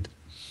an idiot.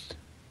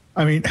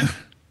 I mean,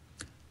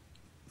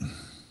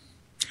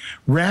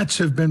 rats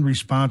have been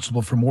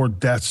responsible for more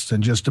deaths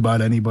than just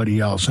about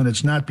anybody else. And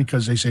it's not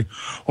because they say,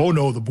 oh,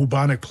 no, the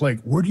bubonic plague.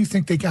 Where do you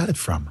think they got it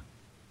from?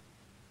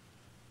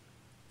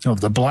 No,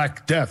 the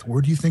Black Death.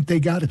 Where do you think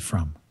they got it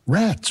from?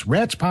 Rats.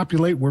 Rats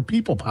populate where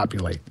people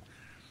populate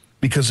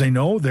because they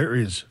know there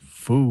is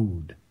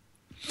food.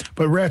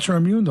 But rats are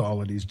immune to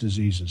all of these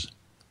diseases.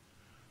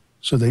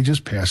 So they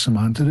just pass them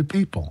on to the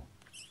people.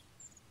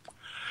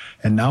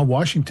 And now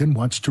Washington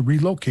wants to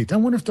relocate. I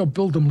wonder if they'll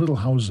build them little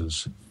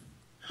houses,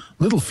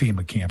 little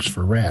FEMA camps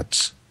for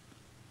rats.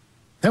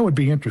 That would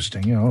be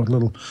interesting,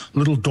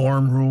 little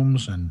dorm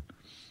rooms and,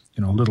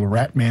 little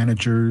rat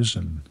managers.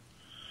 And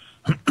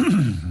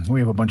we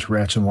have a bunch of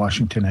rats in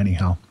Washington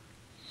anyhow.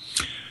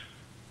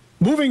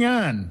 Moving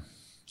on.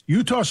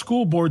 Utah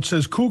School Board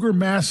says cougar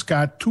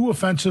mascot too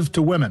offensive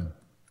to women.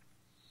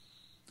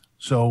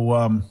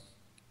 So,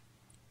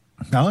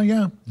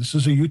 this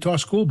is a Utah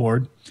School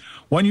Board.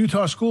 One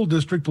Utah school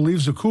district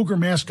believes the cougar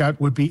mascot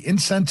would be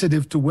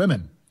insensitive to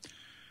women.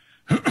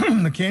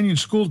 The Canyon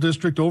School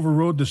District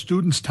overrode the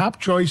students' top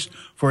choice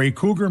for a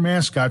cougar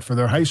mascot for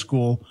their high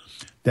school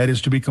that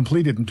is to be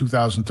completed in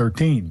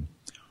 2013.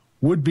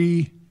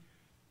 Would-be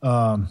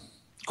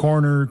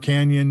Corner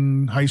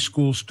Canyon High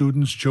School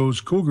students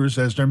chose cougars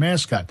as their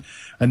mascot.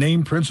 A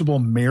name Principal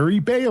Mary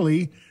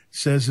Bailey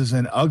says is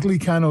an ugly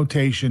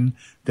connotation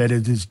that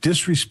it is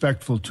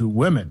disrespectful to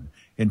women.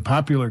 In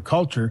popular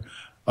culture,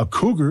 a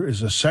cougar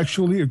is a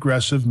sexually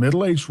aggressive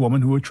middle-aged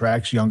woman who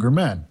attracts younger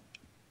men.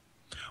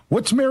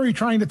 What's Mary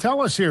trying to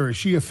tell us here? Is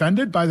she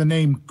offended by the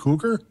name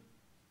cougar?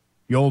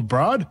 You old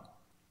broad?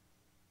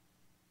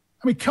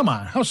 I mean, come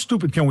on. How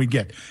stupid can we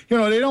get?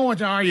 They don't want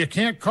to, you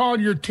can't call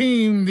your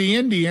team the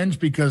Indians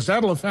because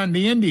that'll offend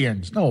the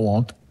Indians. No, it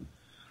won't.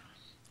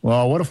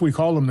 Well, what if we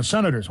call them the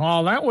Senators?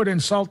 Well, that would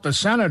insult the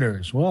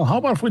Senators. Well, how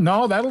about if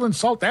no, that'll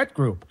insult that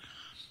group.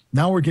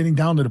 Now we're getting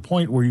down to the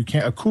point where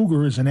a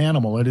cougar is an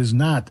animal. It is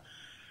not,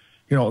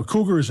 a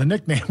cougar is a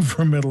nickname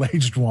for a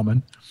middle-aged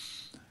woman.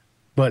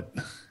 But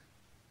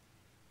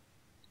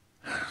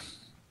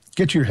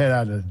get your head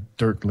out of the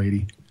dirt,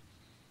 lady.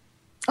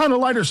 On the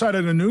lighter side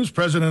of the news,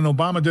 President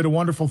Obama did a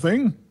wonderful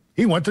thing.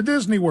 He went to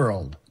Disney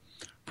World.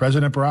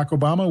 President Barack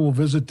Obama will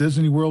visit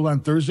Disney World on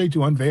Thursday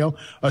to unveil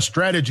a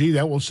strategy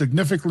that will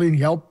significantly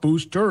help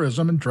boost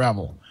tourism and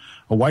travel.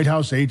 A White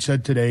House aide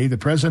said today the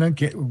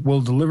president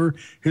will deliver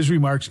his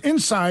remarks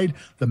inside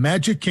the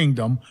Magic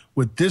Kingdom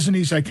with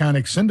Disney's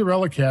iconic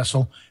Cinderella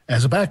Castle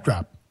as a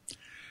backdrop.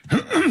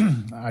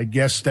 I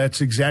guess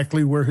that's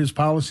exactly where his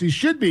policies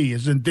should be,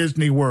 is in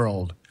Disney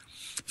World.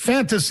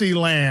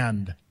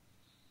 Fantasyland.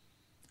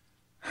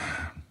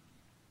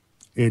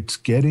 It's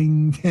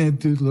getting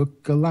to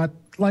look a lot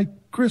like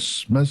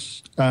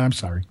Christmas. I'm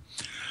sorry.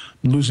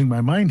 I'm losing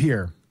my mind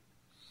here.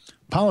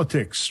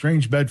 Politics,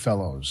 strange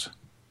bedfellows.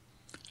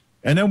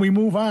 And then we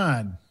move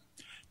on.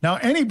 Now,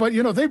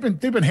 anybody, they've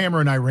been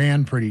hammering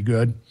Iran pretty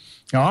good.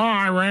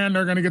 Iran,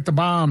 they're going to get the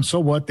bomb. So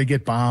what? They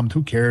get bombed.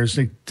 Who cares?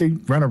 They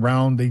run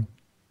around. They,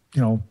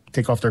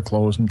 take off their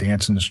clothes and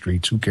dance in the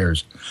streets. Who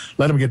cares?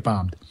 Let them get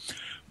bombed.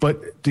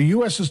 But the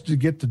U.S. is to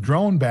get the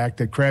drone back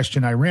that crashed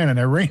in Iran, an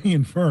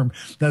Iranian firm.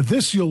 Now,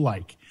 this you'll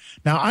like.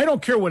 Now, I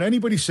don't care what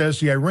anybody says.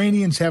 The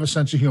Iranians have a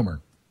sense of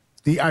humor.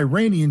 The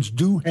Iranians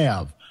do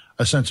have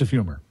a sense of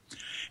humor.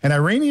 An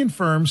Iranian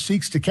firm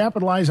seeks to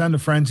capitalize on the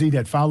frenzy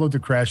that followed the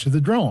crash of the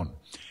drone,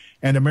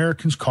 and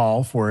Americans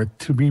call for it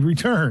to be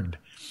returned.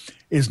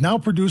 Is now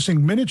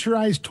producing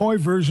miniaturized toy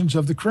versions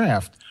of the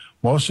craft.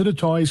 Most of the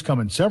toys come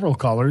in several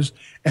colors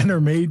and are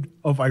made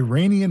of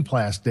Iranian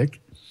plastic,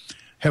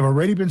 have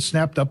already been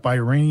snapped up by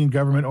Iranian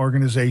government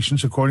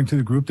organizations, according to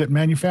the group that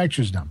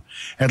manufactures them.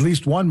 At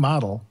least one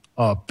model,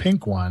 a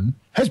pink one,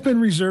 has been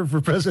reserved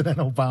for President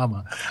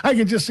Obama. I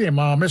can just see him.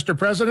 Mr.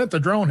 President, the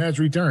drone has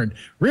returned.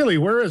 Really,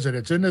 where is it?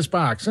 It's in this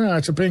box.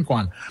 It's a pink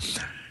one.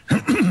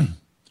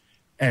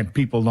 And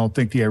people don't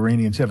think the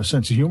Iranians have a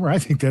sense of humor. I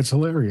think that's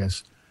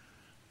hilarious.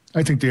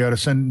 I think they ought to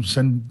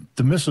send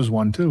the missus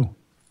one, too.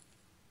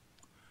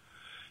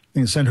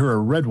 They can send her a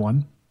red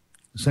one,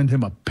 send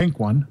him a pink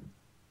one.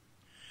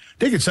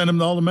 They could send them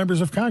to all the members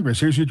of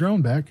Congress. Here's your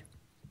drone back.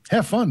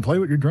 Have fun. Play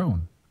with your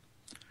drone.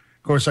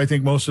 Of course, I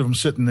think most of them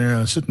sit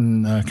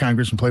in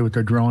Congress and play with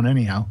their drone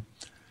anyhow.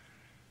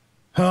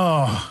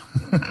 Oh.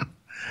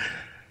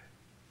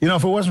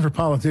 If it wasn't for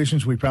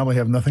politicians, we'd probably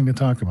have nothing to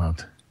talk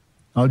about.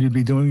 All you'd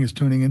be doing is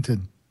tuning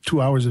into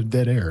 2 hours of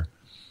dead air.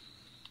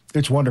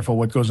 It's wonderful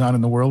what goes on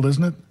in the world,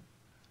 isn't it?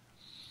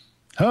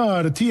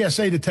 The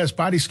TSA to test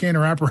body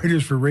scanner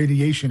operators for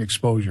radiation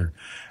exposure.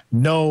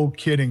 No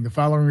kidding. The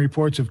following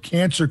reports of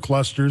cancer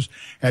clusters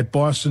at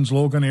Boston's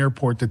Logan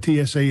Airport. The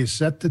TSA is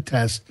set to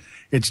test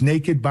its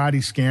naked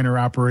body scanner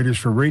operators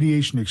for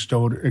radiation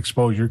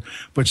exposure,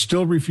 but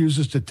still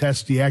refuses to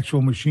test the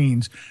actual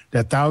machines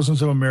that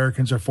thousands of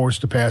Americans are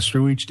forced to pass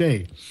through each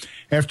day.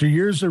 After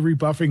years of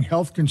rebuffing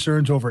health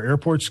concerns over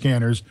airport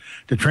scanners,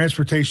 the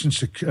Transportation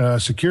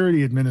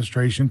Security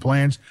Administration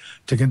plans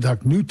to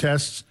conduct new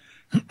tests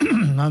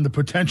on the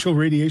potential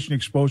radiation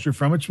exposure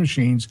from its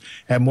machines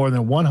at more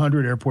than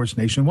 100 airports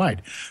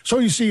nationwide. So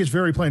you see, it's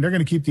very plain. They're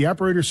going to keep the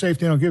operator safe.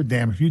 They don't give a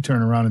damn if you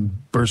turn around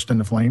and burst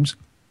into flames.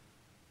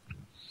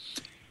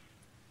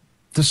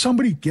 Does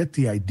somebody get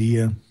the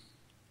idea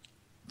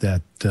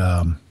that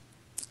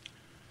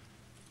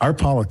our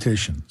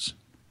politicians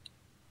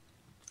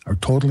are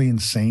totally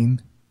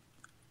insane?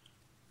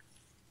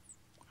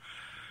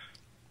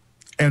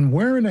 And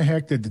where in the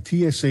heck did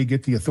the TSA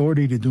get the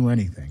authority to do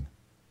anything?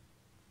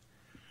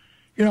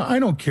 You know, I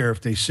don't care if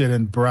they sit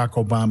in Barack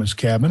Obama's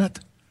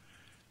cabinet.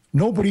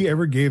 Nobody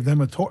ever gave them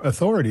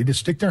authority to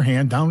stick their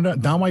hand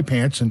down my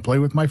pants and play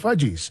with my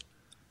fudgies.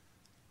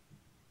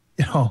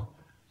 You know,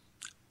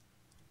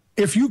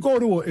 if you go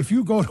to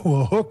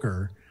a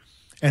hooker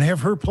and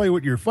have her play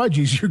with your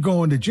fudgies, you're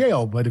going to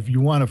jail. But if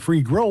you want a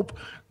free grope,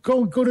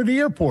 go to the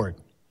airport.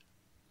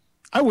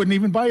 I wouldn't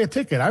even buy a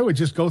ticket. I would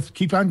just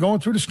keep on going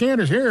through the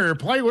scanners. Here,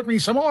 play with me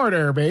some more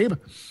there, babe.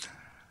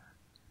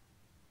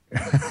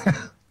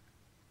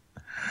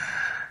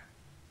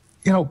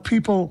 You know,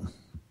 people,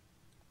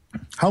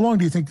 how long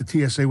do you think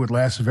the TSA would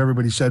last if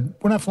everybody said,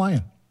 we're not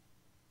flying?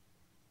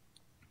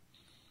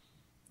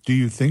 Do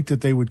you think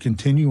that they would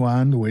continue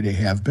on the way they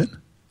have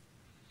been?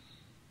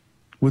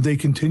 Would they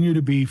continue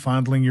to be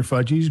fondling your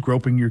fudgies,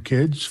 groping your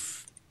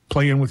kids,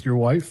 playing with your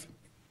wife?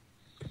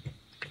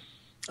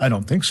 I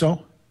don't think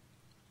so.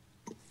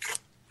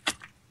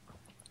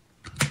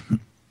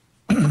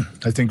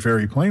 I think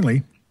very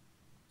plainly,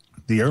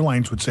 the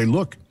airlines would say,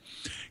 look,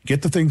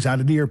 get the things out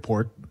of the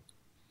airport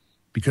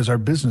because our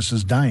business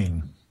is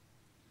dying.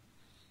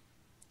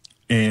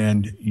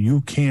 And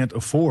you can't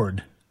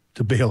afford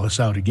to bail us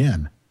out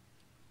again.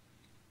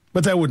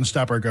 But that wouldn't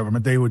stop our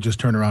government. They would just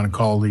turn around and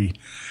call the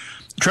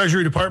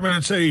Treasury Department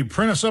and say,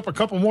 print us up a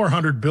couple more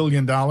 $100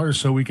 billion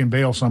so we can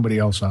bail somebody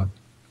else out.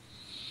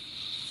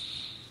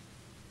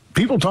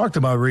 People talked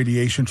about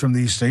radiation from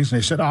these things, and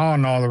they said, oh,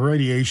 no, the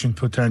radiation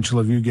potential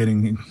of you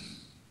getting, you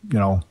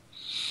know,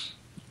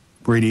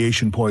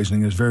 radiation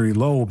poisoning is very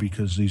low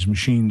because these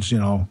machines, you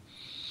know,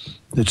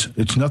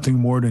 it's nothing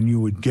more than you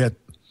would get,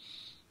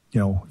 you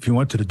know, if you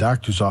went to the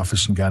doctor's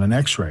office and got an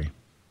x-ray.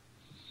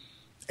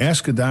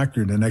 Ask a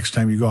doctor the next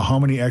time you go how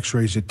many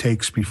x-rays it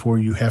takes before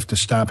you have to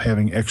stop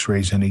having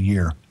x-rays in a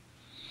year.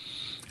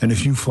 And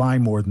if you fly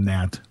more than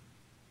that,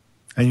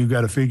 and you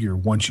got to figure,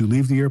 once you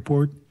leave the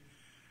airport,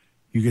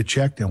 you get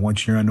checked, and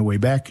once you're on the way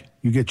back,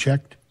 you get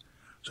checked.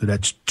 So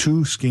that's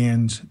 2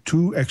 scans,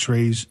 2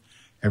 x-rays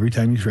every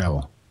time you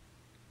travel.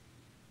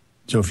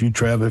 So if you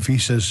travel, if he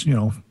says, you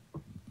know,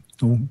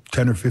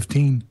 10 or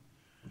 15,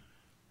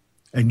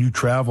 and you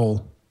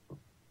travel,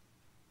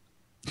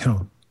 you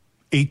know,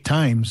 8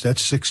 times,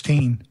 that's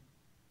 16.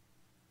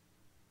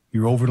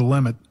 You're over the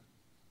limit.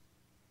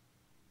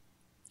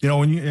 You know,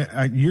 when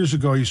years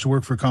ago, I used to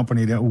work for a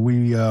company that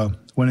we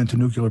went into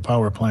nuclear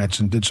power plants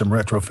and did some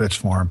retrofits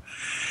for them.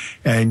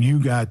 And you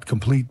got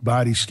complete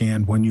body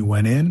scanned when you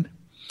went in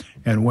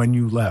and when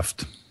you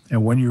left.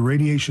 And when your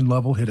radiation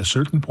level hit a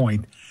certain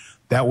point,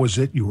 that was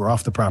it. You were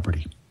off the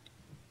property.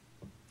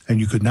 And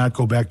you could not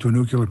go back to a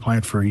nuclear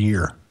plant for a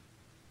year.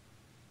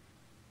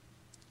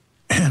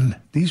 And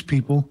these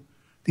people,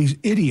 these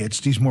idiots,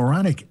 these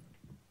moronic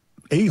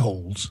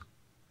a-holes,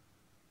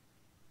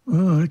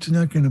 oh, it's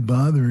not going to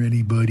bother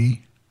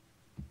anybody.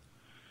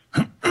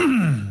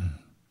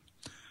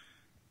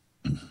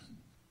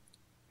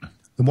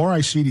 The more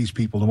I see these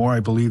people, the more I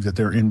believe that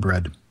they're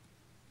inbred.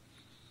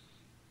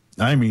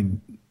 I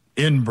mean,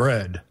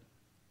 inbred.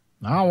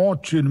 I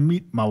want you to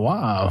meet my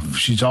wife.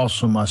 She's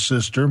also my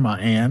sister, my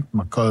aunt,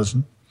 my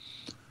cousin.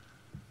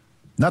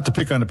 Not to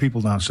pick on the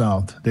people down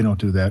south. They don't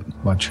do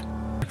that much.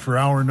 For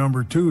hour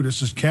number 2,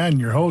 this is Ken,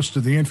 your host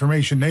of the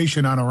Information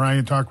Nation on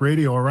Orion Talk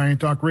Radio,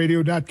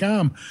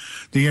 oriontalkradio.com,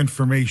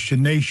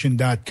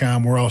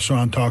 theinformationnation.com. We're also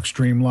on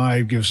TalkStream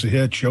Live. Give us a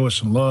hit. Show us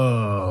some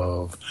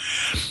love.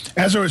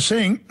 As I was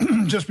saying,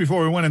 just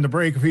before we went into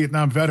break, a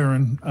Vietnam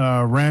veteran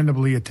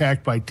randomly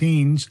attacked by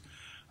teens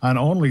on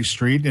Only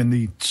Street in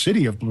the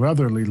city of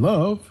brotherly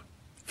love,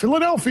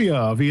 Philadelphia.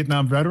 A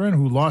Vietnam veteran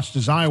who lost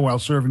his eye while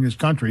serving his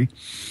country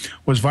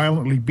was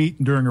violently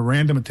beaten during a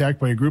random attack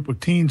by a group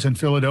of teens on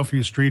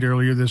Philadelphia Street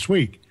earlier this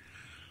week.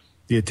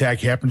 The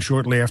attack happened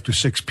shortly after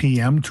 6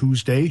 p.m.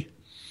 Tuesday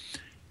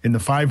in the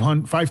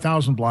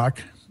 5000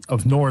 block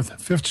of North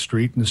 5th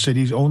Street in the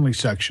city's Only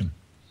section.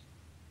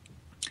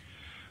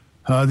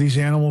 These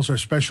animals are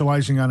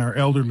specializing on our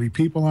elderly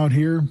people out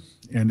here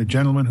and the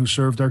gentleman who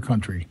served our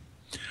country.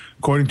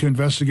 According to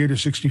investigator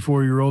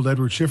 64-year-old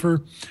Edward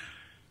Schiffer,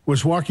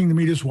 was walking to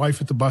meet his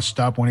wife at the bus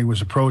stop when he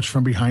was approached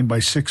from behind by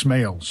 6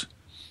 males.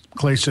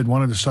 Clay said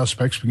one of the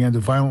suspects began to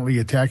violently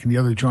attack and the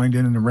other joined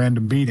in a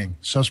random beating.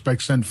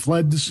 Suspects then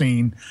fled the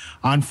scene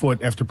on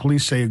foot after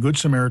police say a good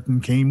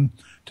Samaritan came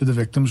to the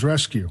victim's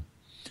rescue.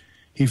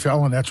 He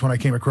fell, and that's when I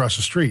came across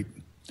the street.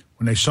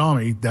 When they saw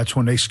me, that's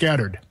when they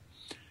scattered.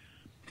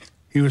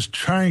 He was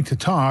trying to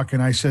talk,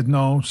 and I said,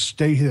 no,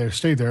 stay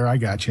there, I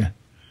got you.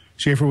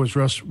 Schaefer was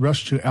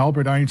rushed to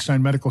Albert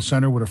Einstein Medical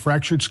Center with a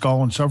fractured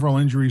skull and several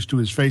injuries to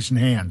his face and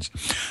hands.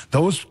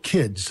 Those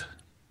kids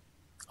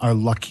are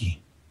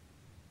lucky.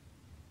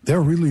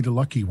 They're really the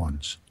lucky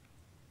ones.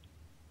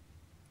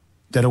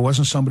 That it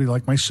wasn't somebody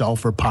like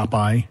myself or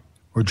Popeye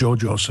or Joe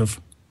Joseph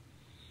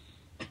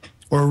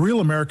or a real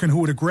American who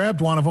would have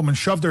grabbed one of them and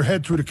shoved their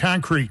head through the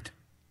concrete.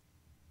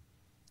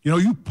 You know,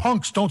 you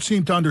punks don't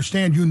seem to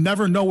understand. You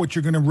never know what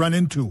you're going to run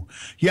into.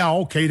 Yeah,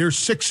 okay, there's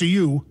 6 of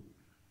you.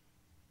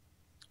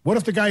 What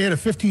if the guy had a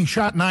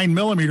 15-shot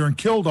 9mm and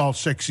killed all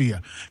 6 of you?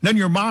 Then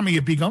your mommy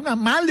would be going,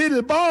 my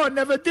little boy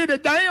never did a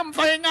damn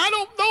thing. I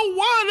don't know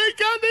why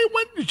they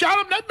went and shot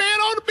him. That man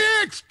ought to be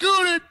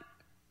executed.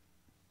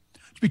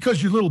 It's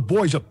because your little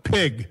boy's a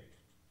pig.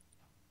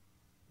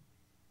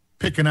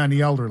 Picking on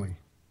the elderly.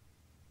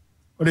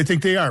 What do they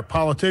think they are,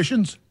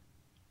 politicians?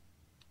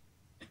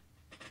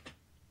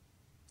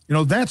 You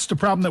know, that's the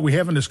problem that we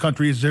have in this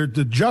country is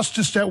the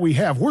justice that we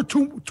have. We're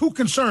too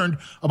concerned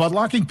about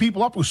locking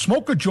people up who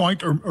smoke a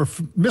joint or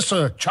miss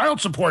a child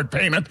support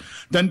payment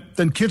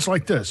than kids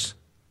like this.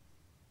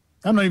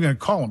 I'm not even going to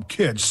call them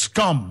kids,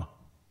 scum.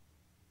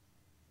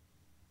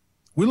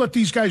 We let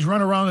these guys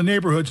run around the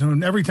neighborhoods,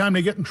 and every time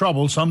they get in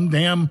trouble, some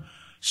damn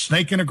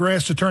snake in the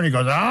grass attorney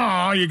goes,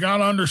 you got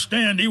to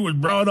understand, he was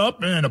brought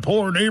up in a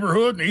poor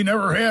neighborhood, and he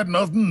never had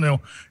nothing.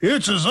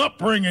 It's his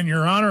upbringing,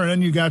 Your Honor. And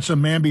then you got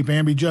some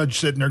mamby-pamby judge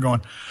sitting there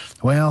going,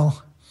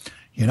 well,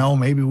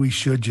 maybe we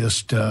should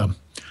just,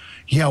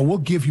 we'll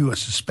give you a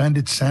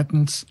suspended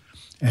sentence,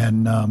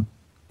 and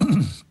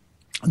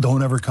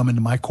don't ever come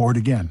into my court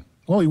again.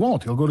 Well, he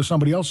won't. He'll go to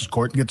somebody else's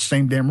court and get the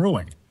same damn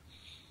ruling.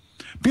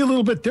 Be a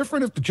little bit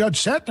different if the judge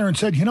sat there and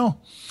said,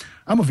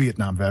 I'm a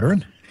Vietnam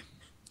veteran,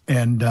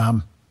 and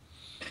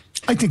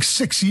I think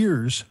 6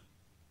 years,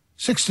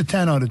 6 to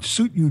 10 ought to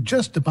suit you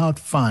just about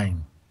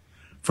fine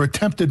for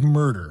attempted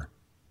murder.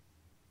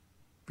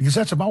 Because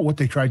that's about what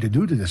they tried to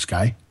do to this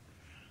guy.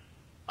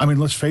 I mean,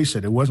 let's face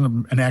it, it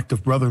wasn't an act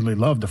of brotherly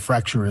love to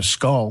fracture his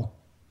skull.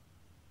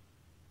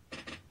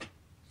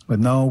 But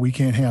no, we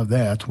can't have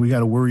that. We got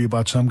to worry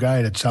about some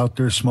guy that's out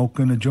there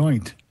smoking a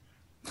joint.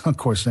 Of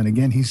course, then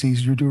again, he's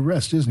easier to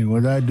arrest, isn't he?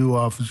 What did I do,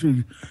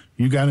 officer?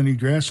 You got any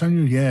grass on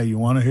you? Yeah, you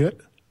want to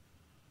hit?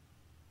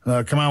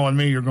 Come on with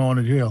me, you're going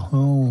to jail.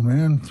 Oh,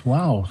 man,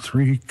 wow,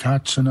 3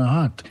 cots in a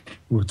hot,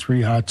 or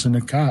 3 hots in a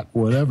cot,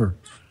 whatever.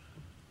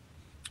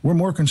 We're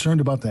more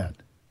concerned about that.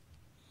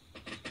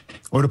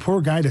 Or the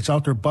poor guy that's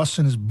out there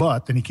busting his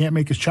butt and he can't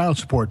make his child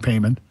support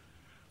payment,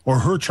 or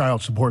her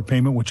child support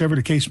payment, whichever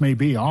the case may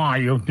be. They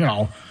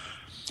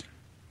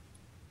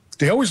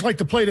always like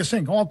to play this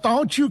thing. Oh,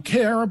 don't you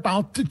care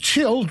about the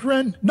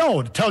children?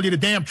 No, to tell you the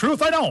damn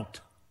truth, I don't.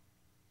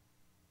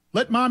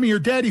 Let mommy or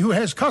daddy who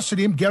has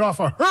custody of him get off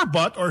of her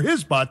butt or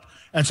his butt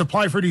and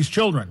supply for these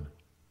children.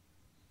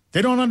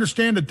 They don't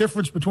understand the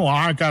difference between,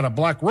 I got a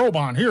black robe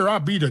on here,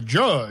 I'll be the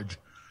judge.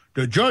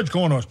 The judge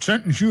going to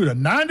sentence you to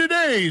 90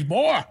 days,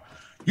 boy.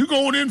 You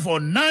going in for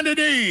 90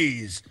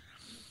 days.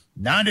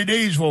 90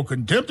 days for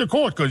contempt of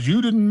court because you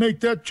didn't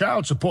make that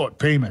child support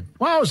payment.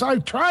 Well, I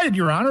tried,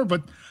 Your Honor,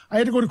 but I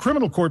had to go to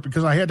criminal court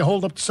because I had to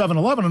hold up to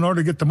 7-Eleven in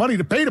order to get the money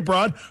to pay the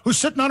broad who's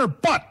sitting on her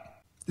butt.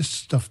 This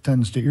stuff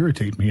tends to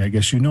irritate me, I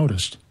guess you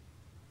noticed.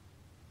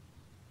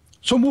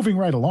 So moving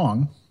right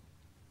along,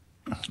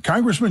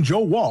 Congressman Joe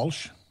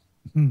Walsh,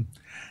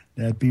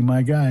 that'd be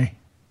my guy,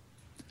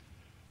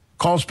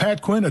 calls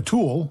Pat Quinn a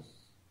tool.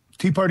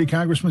 Tea Party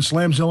congressman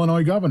slams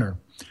Illinois governor.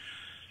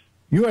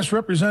 U.S.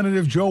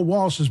 Representative Joe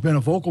Walsh has been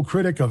a vocal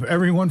critic of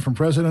everyone from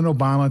President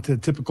Obama to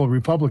typical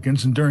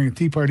Republicans, and during a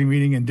Tea Party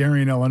meeting in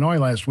Darien, Illinois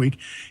last week,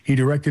 he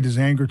directed his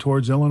anger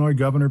towards Illinois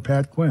Governor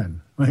Pat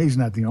Quinn. Well, he's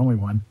not the only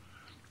one.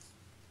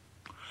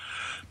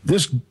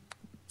 This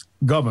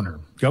Governor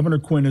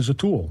Quinn, is a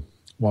tool.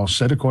 Walsh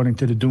said, according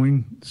to the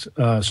Doing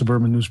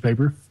suburban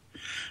newspaper,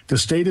 the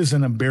state is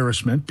an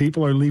embarrassment.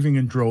 People are leaving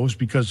in droves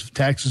because of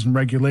taxes and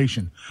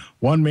regulation.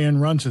 One man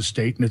runs a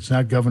state, and it's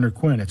not Governor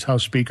Quinn. It's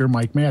House Speaker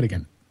Mike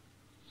Madigan.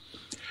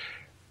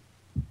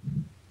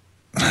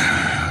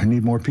 I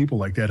need more people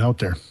like that out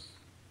there.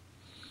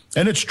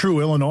 And it's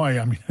true, Illinois,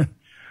 I mean,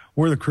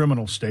 we're the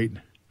criminal state.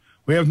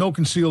 We have no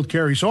concealed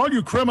carry. So all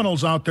you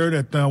criminals out there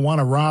that want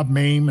to rob,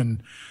 maim,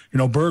 and,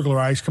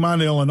 burglarize, come on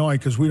to Illinois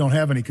because we don't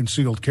have any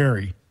concealed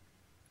carry.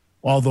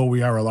 Although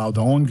we are allowed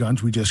to own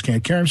guns, we just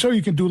can't carry them. So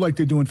you can do like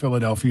they do in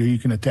Philadelphia. You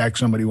can attack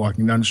somebody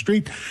walking down the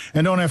street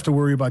and don't have to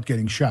worry about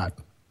getting shot.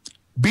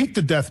 Beat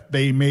to death,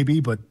 maybe,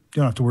 but you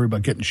don't have to worry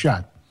about getting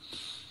shot.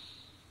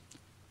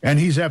 And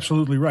he's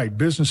absolutely right.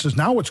 Businesses,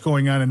 now what's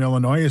going on in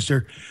Illinois is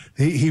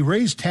he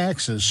raised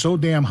taxes so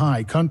damn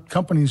high,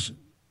 companies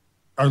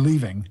are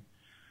leaving.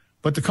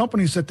 But the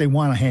companies that they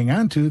want to hang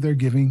on to, they're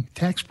giving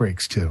tax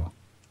breaks to.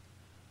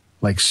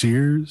 Like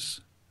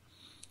Sears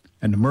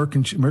and the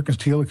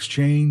Mercantile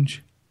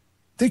Exchange.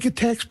 They get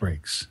tax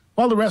breaks.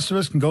 While the rest of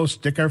us can go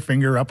stick our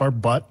finger up our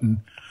butt and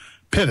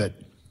pivot.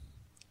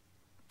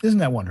 Isn't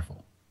that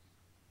wonderful?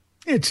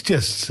 It's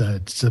just,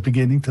 it's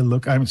beginning to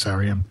look, I'm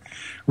sorry, I'm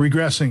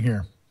regressing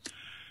here.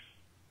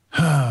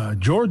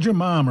 Georgia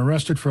mom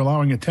arrested for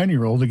allowing a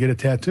 10-year-old to get a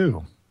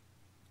tattoo.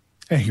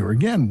 And here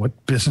again,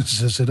 what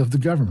business is it of the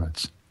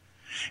government's?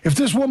 If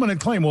this woman had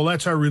claimed, well,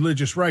 that's our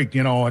religious right,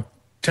 at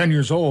 10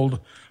 years old,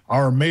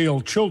 our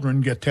male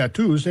children get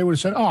tattoos, they would have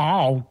said,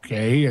 oh,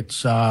 okay,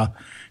 it's a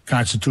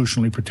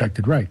constitutionally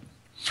protected right.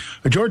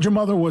 A Georgia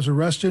mother was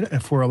arrested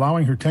for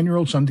allowing her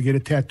 10-year-old son to get a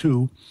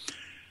tattoo,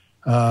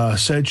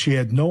 said she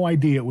had no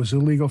idea it was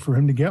illegal for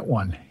him to get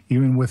one,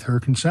 even with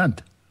her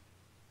consent.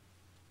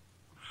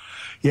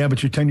 Yeah,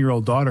 but your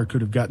 10-year-old daughter could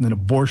have gotten an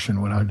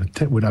abortion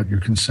without your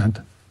consent.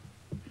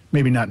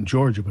 Maybe not in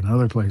Georgia, but in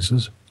other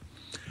places.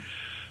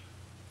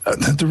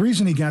 The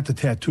reason he got the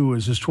tattoo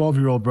is his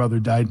 12-year-old brother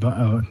died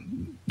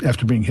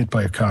after being hit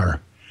by a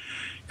car,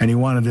 and he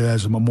wanted it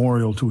as a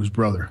memorial to his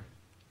brother.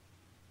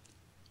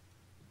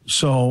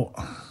 So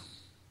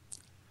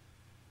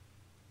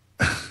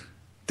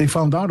they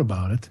found out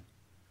about it.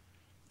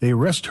 They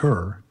arrest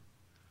her.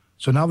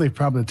 So now the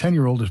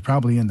 10-year-old is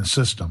probably in the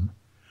system.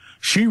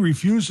 She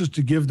refuses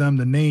to give them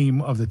the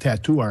name of the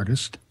tattoo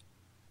artist.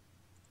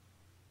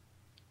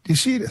 Do you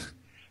see it?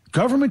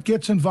 Government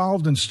gets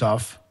involved in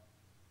stuff,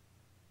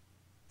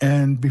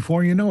 and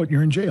before you know it,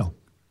 you're in jail.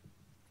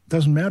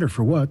 Doesn't matter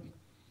for what.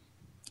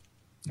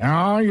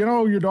 Now,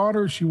 your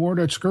daughter, she wore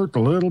that skirt a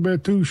little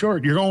bit too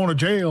short. You're going to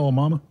jail,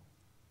 Mama.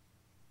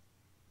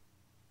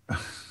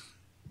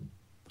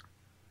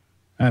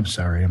 I'm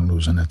sorry, I'm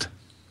losing it.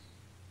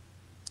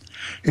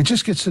 It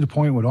just gets to the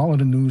point with all of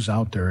the news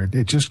out there,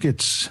 it just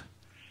gets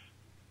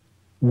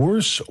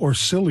worse or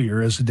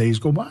sillier as the days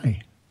go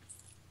by.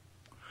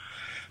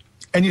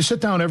 And you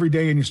sit down every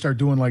day and you start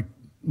doing like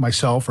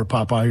myself or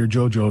Popeye or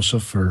Joe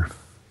Joseph or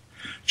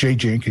Jay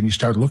Jink, and you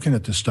start looking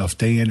at this stuff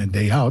day in and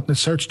day out, and it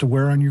starts to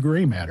wear on your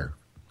gray matter.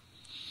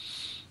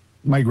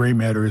 My gray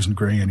matter isn't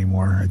gray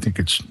anymore. I think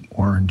it's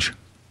orange.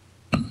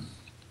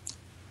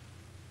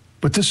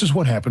 But this is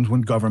what happens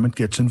when government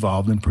gets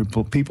involved in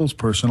people's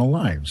personal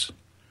lives.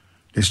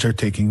 They start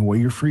taking away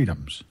your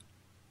freedoms.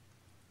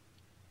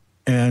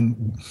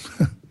 And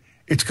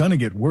it's going to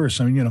get worse.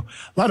 I mean, a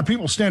lot of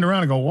people stand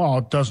around and go, well,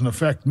 it doesn't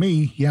affect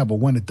me. Yeah, but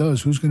when it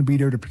does, who's going to be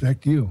there to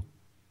protect you?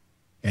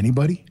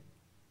 Anybody?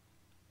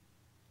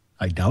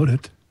 I doubt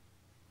it,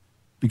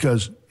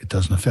 because it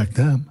doesn't affect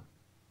them.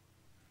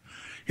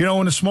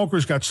 When the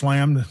smokers got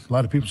slammed, a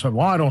lot of people said,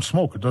 well, I don't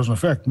smoke. It doesn't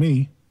affect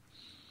me.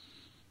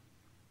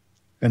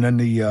 And then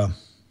the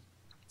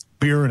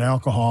beer and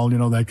alcohol,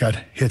 that got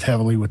hit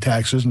heavily with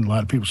taxes. And a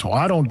lot of people said, well,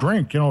 I don't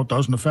drink. It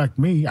doesn't affect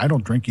me. I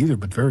don't drink either,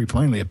 but very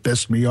plainly, it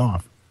pissed me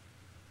off.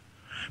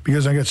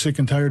 Because I got sick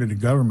and tired of the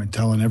government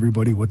telling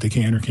everybody what they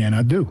can or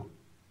cannot do.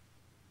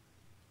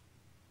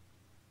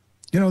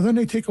 Then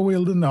they take away a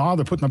little,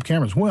 they're putting up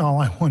cameras.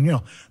 Well,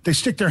 they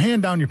stick their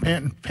hand down your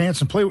pants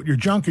and play with your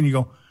junk, and you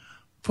go,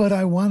 but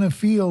I want to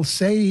feel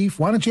safe.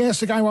 Why don't you ask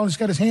the guy while he's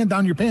got his hand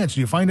down your pants?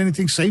 Do you find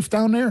anything safe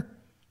down there?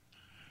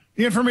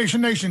 The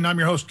Information Nation, I'm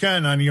your host,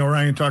 Ken, on the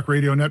Orion Talk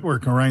Radio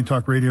Network,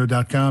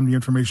 OrionTalkRadio.com,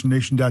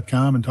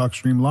 theinformationnation.com, and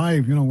TalkStream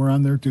Live. We're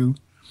on there too.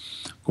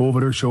 Go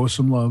over there, show us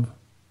some love,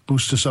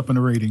 boost us up in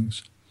the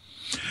ratings.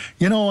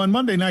 On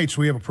Monday nights,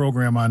 we have a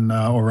program on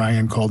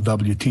Orion called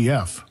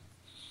WTF.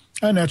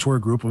 And that's where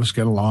a group of us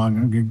get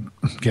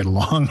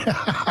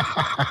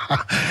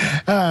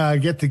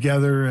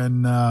together,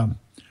 and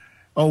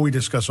we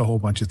discuss a whole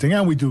bunch of things.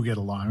 And we do get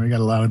along. We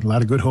got a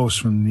lot of good hosts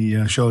from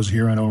the shows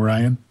here on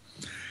Orion.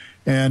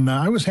 And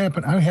I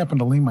happened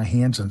to lay my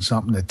hands on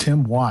something that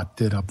Tim Watt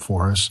did up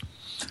for us.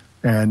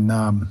 And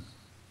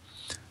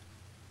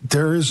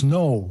there is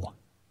no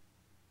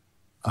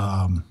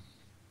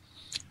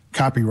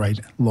copyright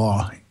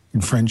law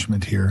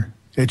infringement here.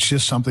 It's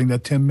just something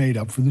that Tim made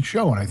up for the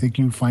show, and I think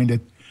you find it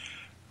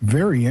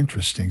very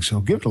interesting, so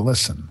give it a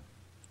listen.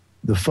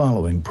 The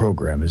following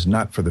program is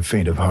not for the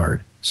faint of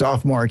heart.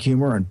 Sophomore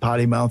humor and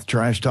potty-mouth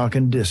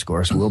trash-talking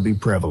discourse will be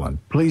prevalent.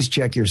 Please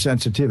check your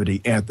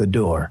sensitivity at the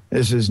door.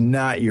 This is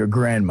not your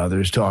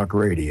grandmother's talk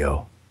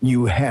radio.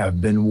 You have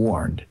been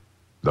warned.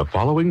 The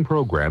following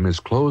program is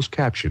closed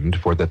captioned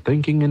for the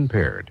thinking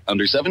impaired.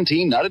 Under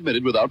 17, not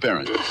admitted without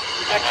parents.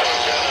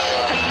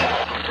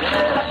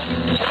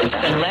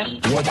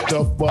 What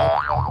the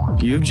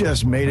fuck? You've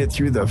just made it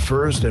through the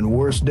first and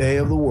worst day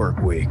of the work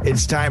week.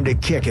 It's time to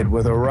kick it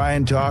with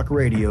Orion Talk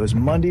Radio's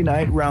Monday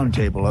night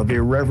roundtable of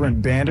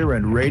irreverent banter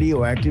and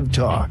radioactive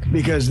talk.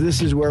 Because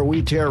this is where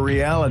we tear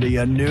reality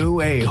a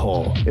new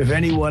a-hole. If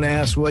anyone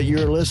asks what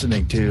you're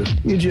listening to,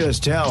 you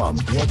just tell them.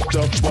 What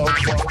the fuck?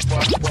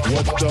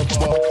 What the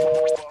fuck?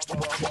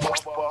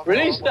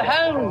 Release the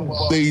hounds.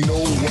 They know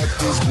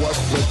what is what,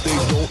 but they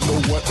don't know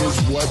what is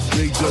what.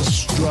 They just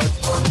strut.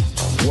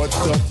 What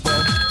the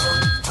fuck?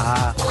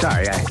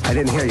 Sorry, I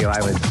didn't hear you. I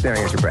was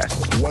staring at your breast.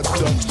 What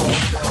the fuck?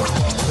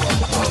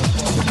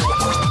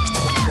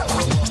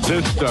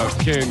 This stuff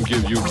can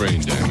give you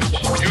brain damage.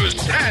 You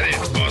said it,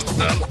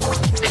 Buster.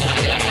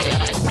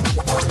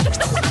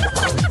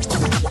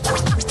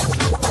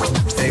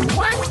 Say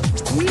what?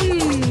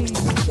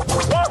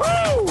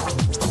 Woohoo!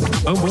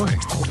 Oh, boy.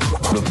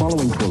 The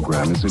following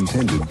program is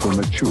intended for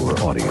mature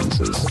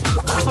audiences.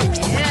 Oh,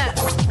 yeah.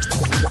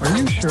 Are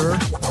you sure?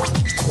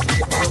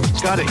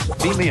 Scotty,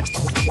 beat me up.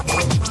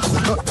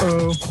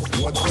 Uh-oh.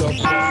 What the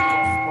fuck?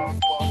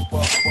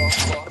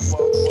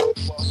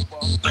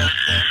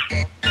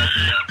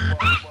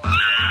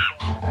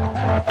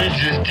 This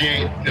is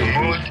the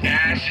most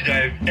acid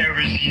I've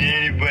ever seen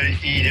anybody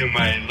eat in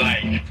my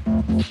life.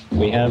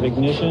 We have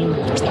ignition, 2,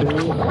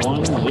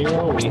 1,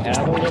 0. We have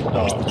a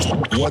liftoff.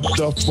 What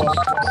the fuck?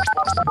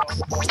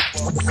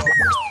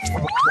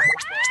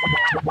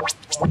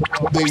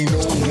 They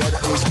know what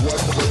is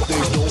what, but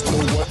they don't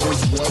know what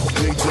is what.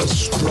 They just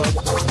strut.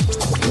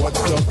 What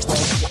the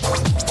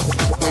fuck?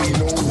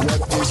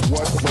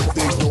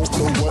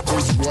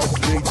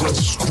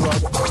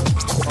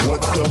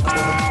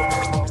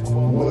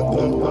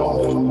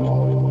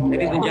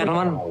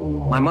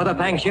 My mother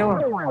thanks you.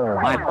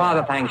 My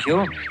father thanks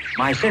you.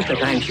 My sister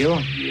thanks you.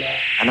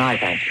 And I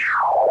thank you.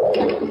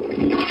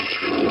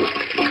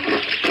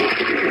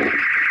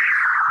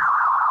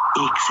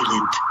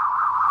 Excellent.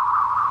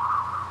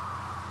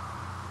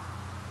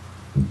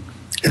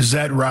 Is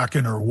that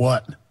rocking or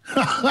what?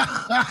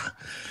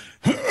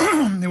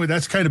 Anyway,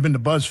 that's kind of been the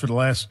buzz for the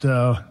last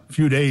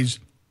few days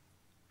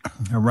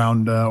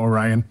around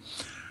Orion.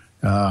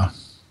 That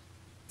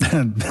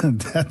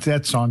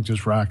song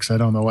just rocks. I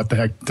don't know what the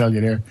heck to tell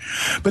you there.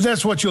 But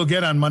that's what you'll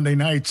get on Monday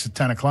nights at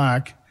 10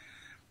 o'clock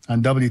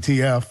on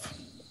WTF.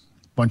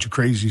 Bunch of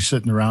crazies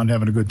sitting around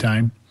having a good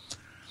time.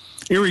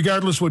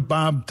 Irregardless what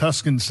Bob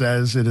Tuskin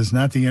says, it is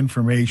not the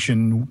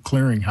information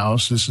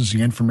clearinghouse. This is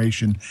the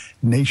information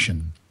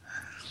nation.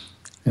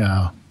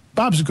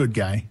 Bob's a good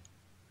guy.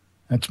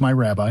 That's my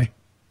rabbi.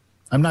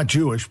 I'm not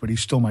Jewish, but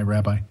he's still my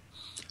rabbi.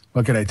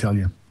 What can I tell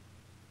you?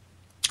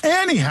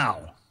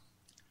 Anyhow,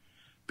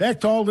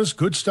 back to all this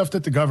good stuff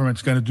that the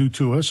government's going to do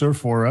to us or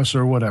for us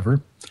or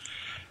whatever.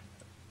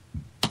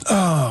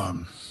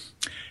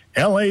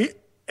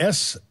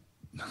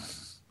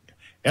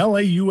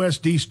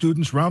 LAUSD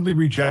students roundly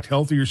reject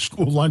healthier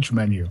school lunch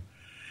menu.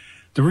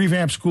 The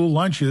revamped school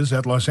lunches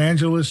at Los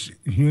Angeles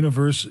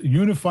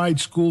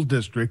Unified School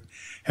District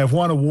have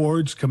won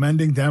awards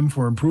commending them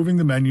for improving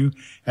the menu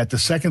at the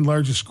second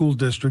largest school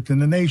district in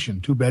the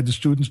nation. Too bad the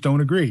students don't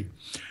agree,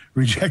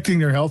 rejecting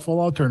their healthful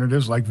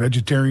alternatives like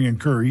vegetarian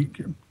curries,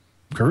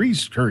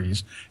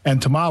 and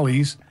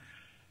tamales,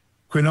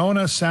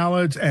 quinoa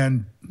salads,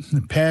 and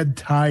pad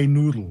thai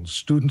noodles.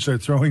 Students are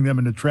throwing them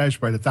in the trash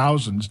by the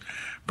thousands,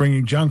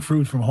 bringing junk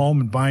food from home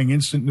and buying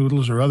instant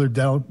noodles or other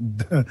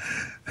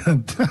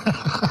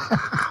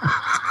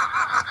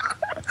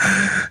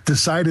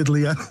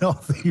decidedly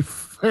unhealthy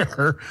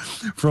fare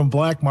from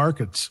black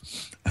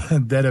markets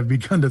that have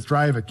begun to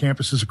thrive at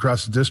campuses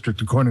across the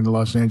district, according to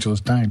Los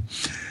Angeles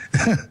Times.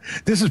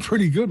 This is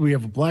pretty good. We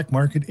have a black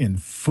market in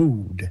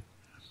food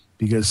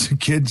because the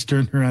kids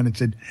turned around and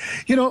said,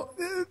 you know,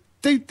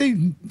 they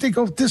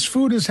go, this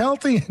food is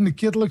healthy. And the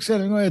kid looks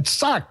at it and goes, it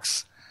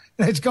sucks.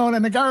 It's going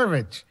in the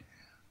garbage.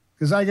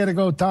 Because I got to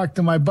go talk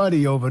to my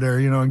buddy over there,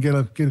 you know, and get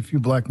a few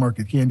black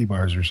market candy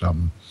bars or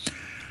something.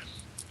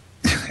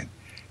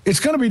 It's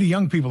going to be the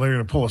young people that are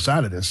going to pull us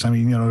out of this. I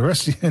mean, you know, the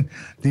rest of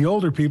the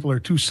older people are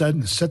too set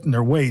in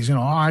their ways. You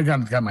know, I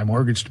got my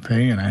mortgage to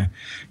pay, and I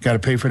got to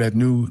pay for that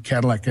new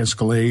Cadillac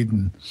Escalade.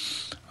 And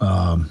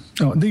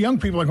you know, the young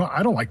people are going,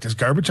 I don't like this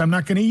garbage. I'm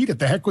not going to eat it.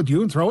 The heck with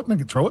you, and throw it in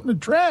the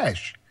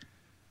trash.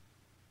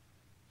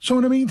 So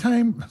in the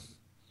meantime,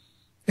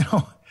 you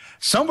know,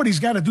 somebody's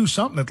got to do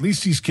something. At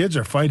least these kids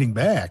are fighting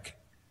back.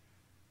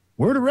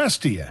 Where are the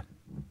rest of you?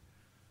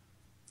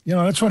 You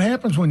know, that's what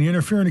happens when you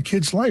interfere in a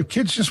kid's life.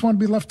 Kids just want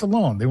to be left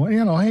alone. They want,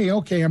 you know, hey,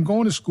 okay, I'm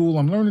going to school.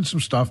 I'm learning some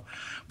stuff.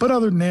 But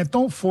other than that,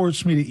 don't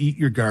force me to eat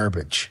your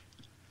garbage.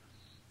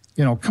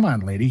 You know, come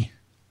on, lady.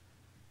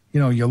 You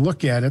know, you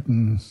look at it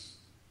and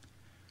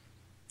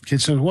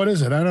kid says, what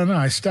is it? I don't know.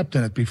 I stepped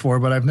in it before,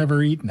 but I've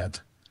never eaten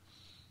it.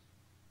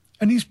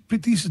 And these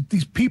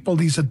people,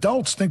 these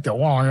adults think that,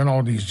 well, you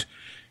know, these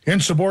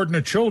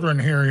insubordinate children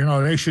here, you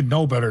know, they should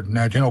know better than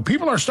that. You know,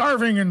 people are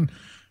starving in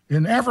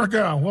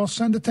Africa. Well,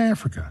 send it to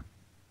Africa.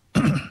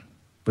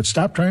 But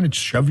stop trying to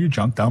shove your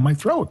junk down my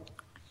throat.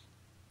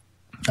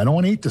 I don't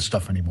want to eat this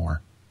stuff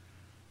anymore.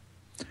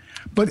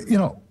 But, you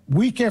know,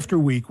 week after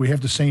week, we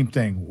have the same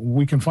thing.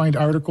 We can find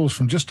articles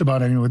from just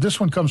about anywhere. This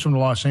one comes from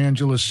Los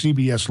Angeles,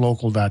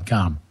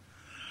 CBSLocal.com.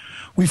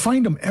 We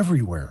find them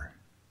everywhere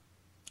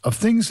of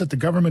things that the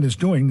government is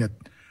doing that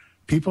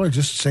people are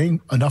just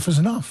saying enough is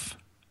enough.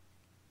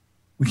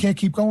 We can't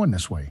keep going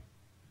this way.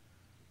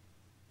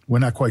 We're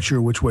not quite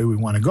sure which way we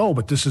want to go,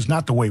 but this is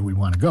not the way we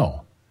want to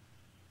go.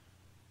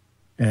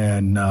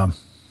 And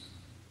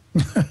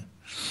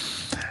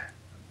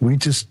we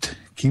just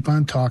keep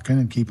on talking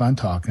and keep on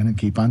talking and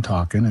keep on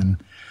talking. And,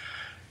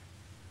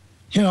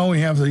 you know,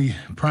 we have the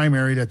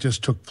primary that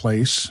just took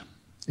place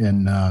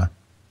in,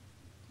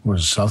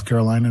 was it South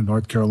Carolina,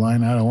 North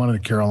Carolina? I don't know, one of the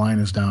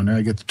Carolinas down there.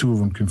 I get the two of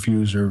them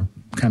confused. They're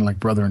kind of like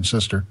brother and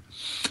sister.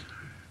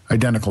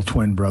 Identical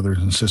twin brothers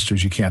and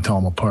sisters. You can't tell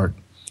them apart.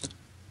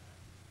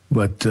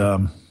 But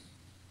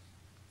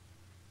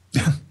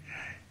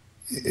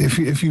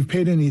if you've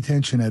paid any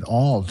attention at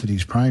all to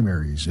these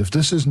primaries, if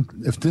this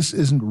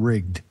isn't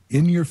rigged,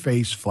 in your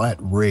face, flat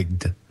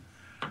rigged,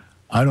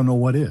 I don't know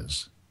what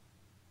is.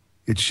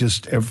 It's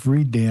just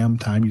every damn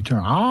time you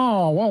turn,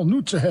 oh, well,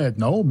 Newt's ahead.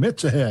 No,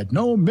 Mitt's ahead.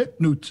 No,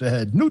 Newt's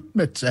ahead.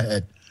 Mitt's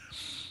ahead.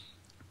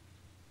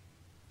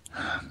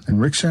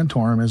 And Rick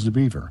Santorum is the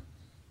beaver.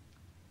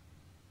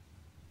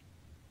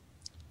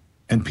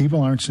 And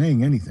people aren't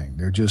saying anything.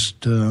 They're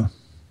just,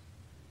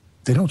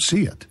 they don't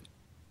see it.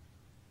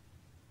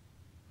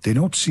 They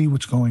don't see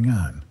what's going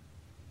on.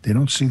 They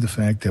don't see the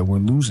fact that we're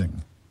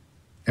losing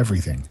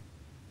everything.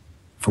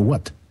 For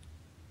what?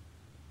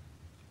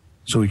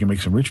 So we can make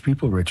some rich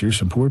people richer,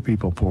 some poor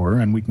people poorer,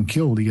 and we can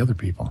kill the other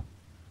people.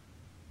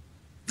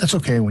 That's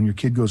okay when your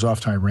kid goes off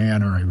to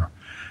Iran or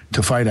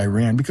to fight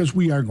Iran, because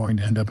we are going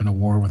to end up in a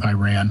war with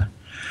Iran.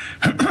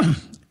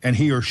 and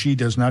he or she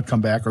does not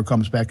come back or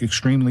comes back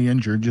extremely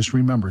injured, just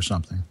remember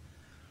something.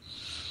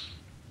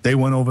 They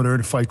went over there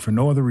to fight for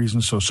no other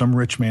reason so some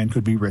rich man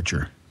could be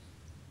richer.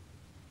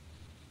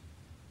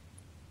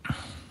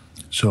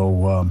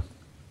 So,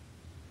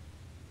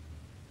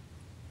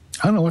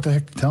 I don't know what the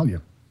heck to tell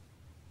you.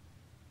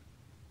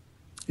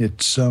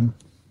 It's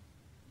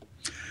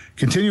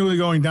continually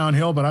going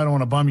downhill, but I don't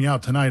want to bum you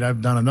out tonight.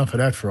 I've done enough of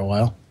that for a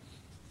while.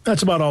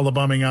 That's about all the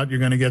bumming out you're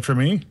going to get from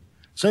me.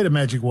 Say the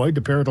magic word,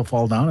 the parrot will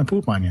fall down and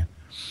poop on you.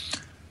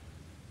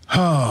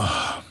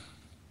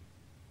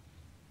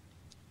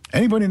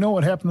 Anybody know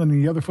what happened in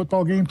the other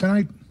football game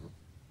tonight?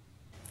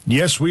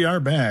 Yes, we are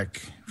back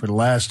for the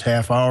last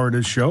half hour of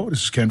this show.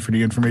 This is Ken for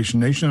the Information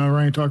Nation on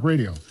Orion Talk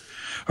Radio.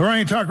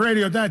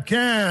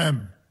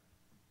 OrionTalkRadio.com.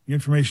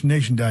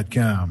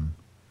 InformationNation.com.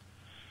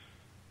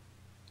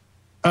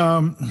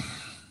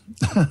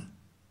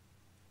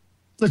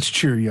 Let's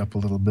cheer you up a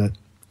little bit.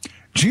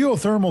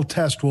 Geothermal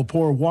test will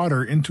pour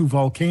water into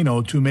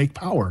volcano to make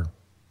power.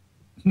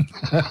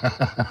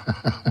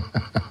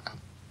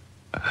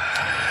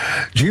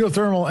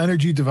 Geothermal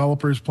energy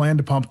developers plan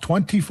to pump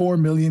 24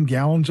 million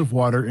gallons of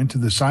water into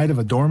the side of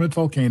a dormant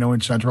volcano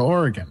in Central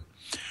Oregon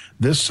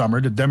this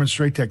summer to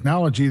demonstrate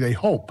technology they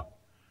hope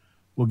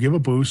will give a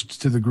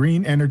boost to the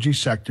green energy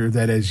sector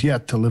that has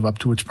yet to live up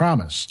to its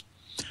promise.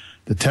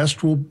 The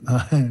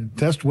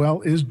test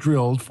well is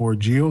drilled for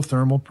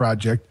geothermal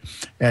project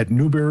at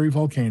Newberry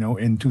Volcano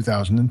in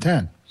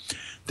 2010.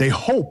 They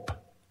hope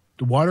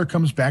the water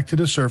comes back to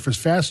the surface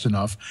fast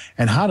enough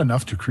and hot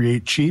enough to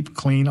create cheap,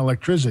 clean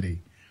electricity,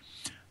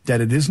 that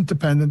it isn't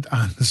dependent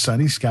on the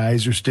sunny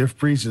skies or stiff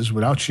breezes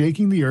without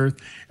shaking the earth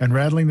and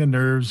rattling the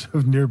nerves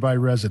of nearby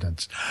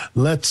residents.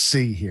 Let's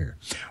see here.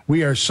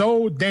 We are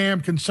so damn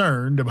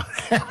concerned about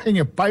having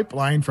a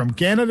pipeline from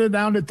Canada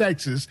down to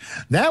Texas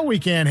that we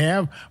can't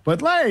have,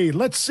 but hey,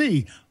 let's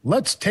see.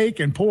 Let's take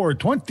and pour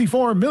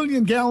 24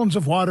 million gallons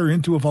of water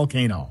into a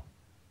volcano.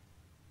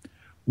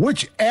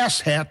 Which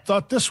asshat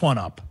thought this one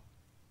up?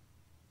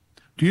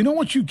 Do you know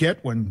what you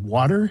get when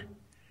water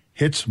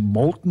hits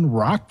molten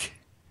rock?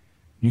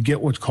 You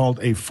get what's called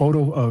a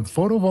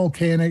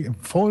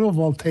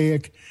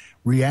photovoltaic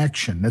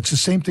reaction. That's the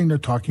same thing they're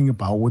talking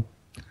about with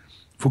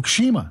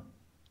Fukushima.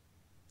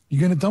 You're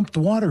going to dump the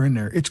water in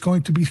there. It's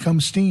going to become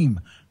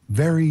steam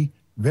very,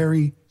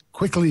 very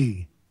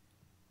quickly.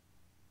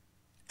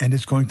 And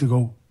it's going to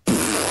go.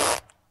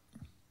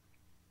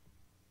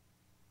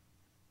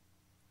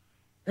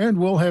 And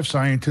we'll have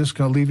scientists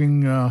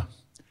leaving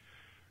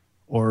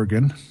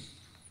Oregon,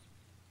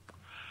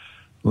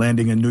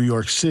 landing in New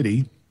York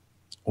City,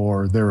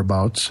 or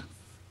thereabouts.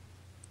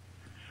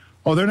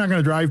 Oh, they're not going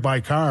to drive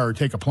by car or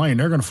take a plane.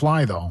 They're going to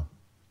fly, though.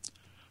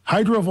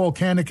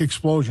 Hydrovolcanic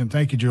explosion.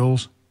 Thank you,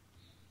 Jules.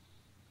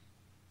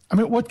 I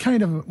mean, what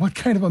kind of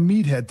a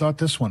meathead thought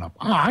this one up?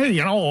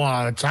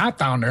 It's hot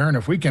down there, and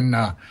if we can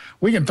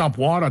dump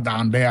water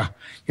down there,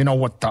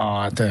 what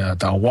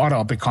the water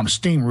will become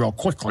steam real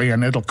quickly,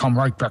 and it'll come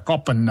right back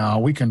up,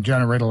 and we can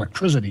generate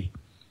electricity.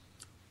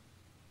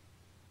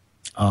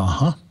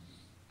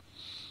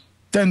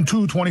 Then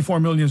 24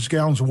 million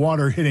gallons of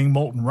water hitting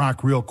molten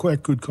rock real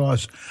quick could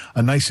cause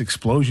a nice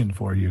explosion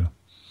for you.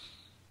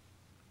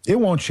 It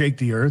won't shake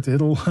the earth.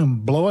 It'll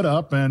blow it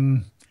up,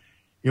 and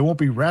it won't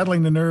be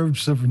rattling the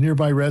nerves of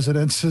nearby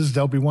residences.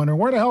 They'll be wondering,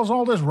 where the hell's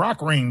all this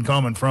rock rain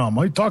coming from?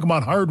 We talk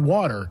about hard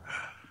water.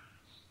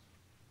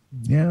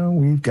 Yeah,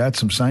 we've got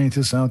some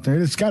scientists out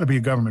there. It's got to be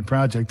a government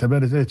project. I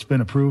bet it's been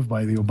approved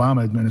by the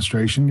Obama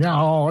administration. Yeah,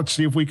 let's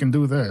see if we can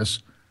do this.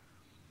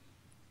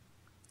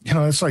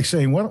 It's like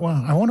saying,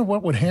 I wonder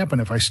what would happen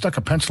if I stuck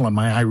a pencil in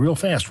my eye real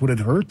fast. Would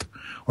it hurt,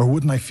 or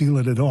wouldn't I feel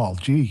it at all?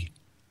 Gee.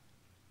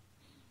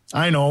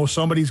 I know,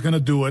 somebody's going to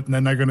do it, and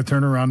then they're going to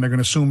turn around and they're going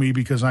to sue me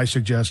because I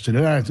suggested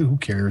it. Who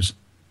cares?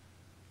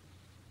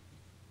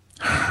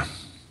 I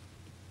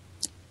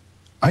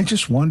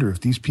just wonder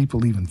if these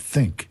people even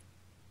think.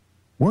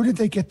 Where did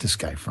they get this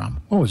guy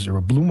from? Oh, is there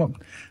a blue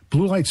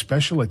light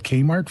special at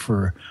Kmart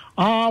for,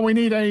 we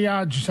need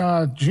a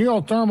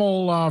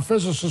geothermal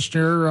physicist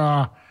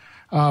here,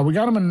 we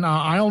got him in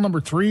aisle number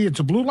 3.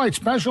 It's a blue light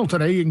special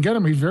today. You can get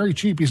him. He's very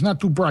cheap. He's not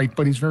too bright,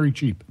 but he's very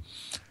cheap.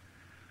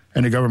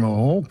 And the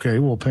government, okay,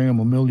 we'll pay him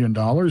 $1 million,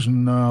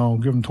 and we'll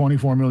give him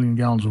 24 million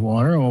gallons of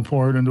water, and we'll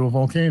pour it into a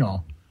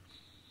volcano.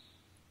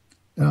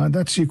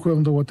 That's the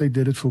equivalent to what they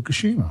did at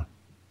Fukushima.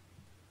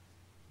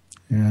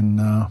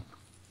 And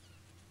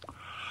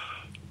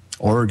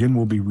Oregon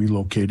will be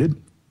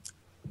relocated.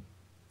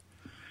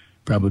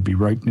 Probably be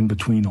right in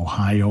between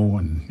Ohio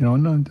and,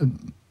 the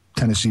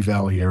Tennessee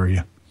Valley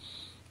area.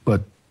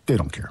 But they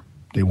don't care.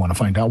 They want to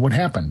find out what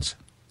happens.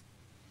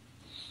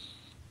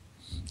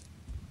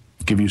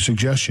 Give you a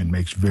suggestion.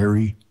 Makes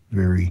very,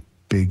 very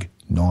big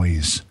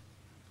noise.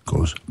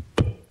 Goes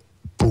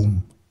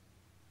boom.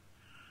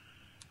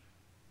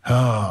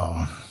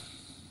 Oh.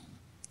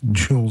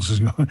 Jules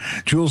in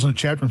the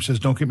chat room says,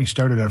 don't get me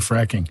started on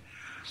fracking.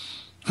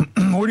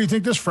 Where do you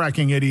think this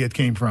fracking idiot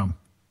came from?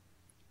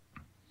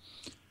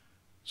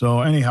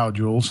 So anyhow,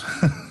 Jules.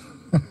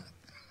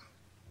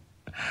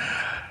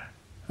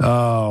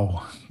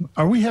 Oh,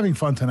 are we having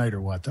fun tonight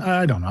or what?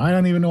 I don't know. I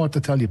don't even know what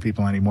to tell you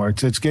people anymore.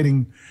 It's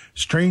getting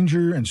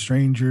stranger and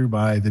stranger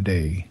by the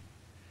day.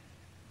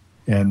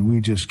 And we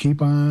just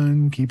keep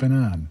on keeping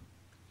on.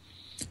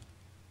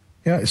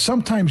 Yeah,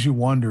 sometimes you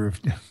wonder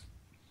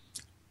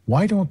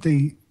why don't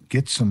they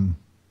get some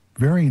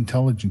very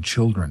intelligent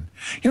children?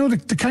 You know,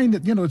 the kind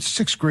that, it's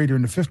sixth grader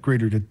and the fifth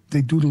grader that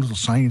they do the little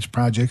science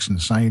projects and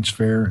the science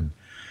fair, and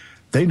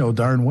they know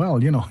darn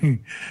well,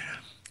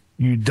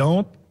 you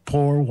don't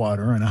pour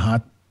water on a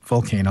hot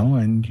volcano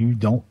and you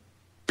don't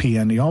pee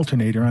on the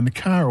alternator on the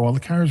car while the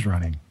car's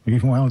running,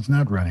 even while it's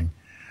not running.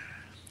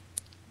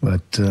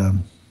 But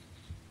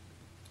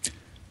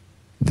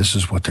this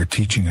is what they're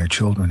teaching our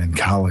children in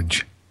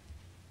college.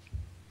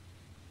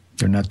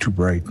 They're not too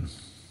bright.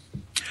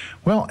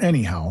 Well,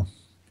 anyhow,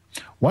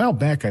 a while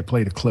back I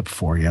played a clip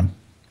for you,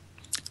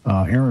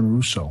 Aaron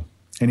Russo,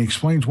 and he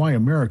explains why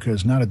America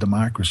is not a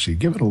democracy.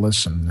 Give it a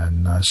listen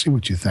and see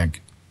what you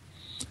think.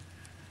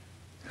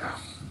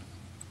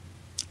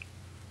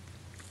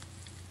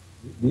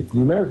 The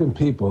American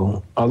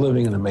people are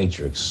living in a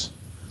matrix.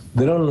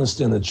 They don't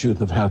understand the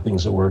truth of how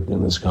things are working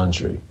in this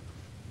country,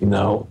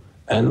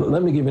 And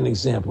let me give you an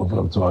example of what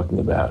I'm talking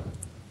about.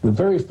 The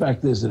very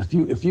fact is that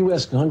if you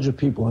ask 100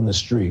 people on the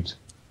street,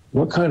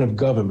 what kind of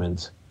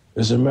government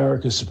is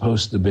America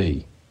supposed to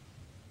be?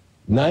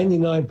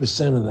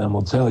 99% of them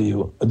will tell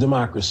you a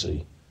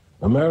democracy.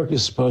 America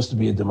is supposed to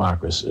be a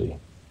democracy.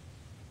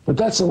 But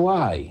that's a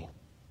lie.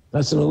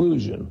 That's an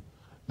illusion.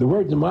 The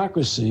word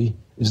democracy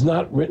is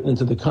not written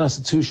into the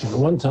Constitution at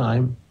one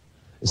time.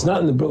 It's not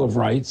in the Bill of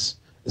Rights.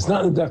 It's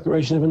not in the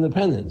Declaration of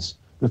Independence.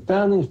 The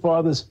Founding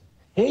Fathers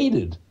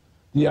hated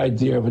the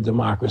idea of a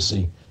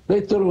democracy.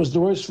 They thought it was the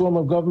worst form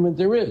of government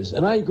there is.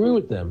 And I agree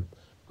with them.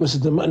 Because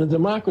in a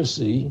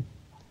democracy,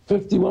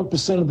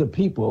 51% of the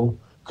people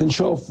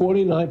control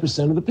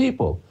 49% of the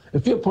people.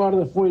 If you're part of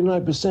the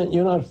 49%,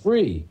 you're not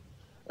free.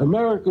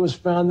 America was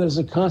founded as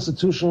a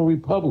constitutional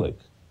republic.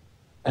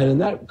 And in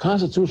that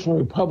constitutional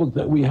republic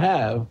that we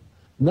have,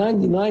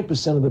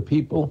 99% of the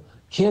people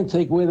can't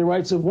take away the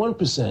rights of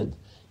 1%.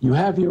 You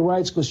have your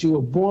rights because you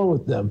were born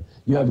with them.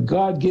 You have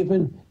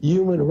God-given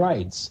human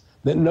rights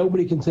that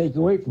nobody can take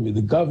away from you.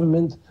 The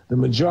government, the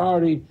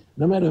majority,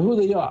 no matter who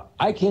they are,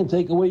 I can't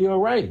take away your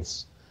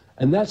rights.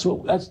 And that's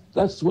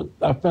what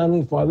our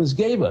founding fathers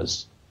gave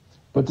us.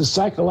 But the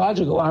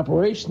psychological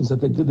operations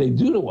that they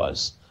do to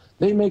us,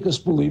 they make us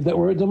believe that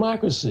we're a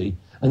democracy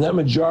and that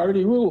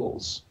majority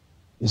rules,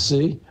 you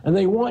see? And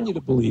they want you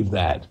to believe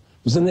that.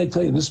 Because then they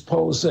tell you this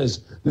poll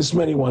says this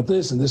many want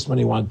this and this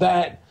many want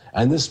that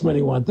and this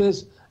many want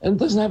this. And it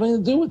doesn't have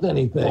anything to do with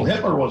anything. Well,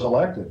 Hitler was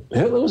elected.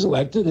 Hitler was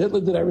elected. Hitler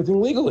did everything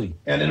legally.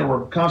 And in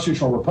a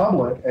constitutional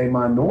republic, a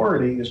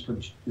minority is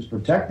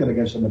protected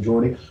against a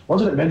majority.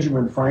 Wasn't it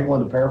Benjamin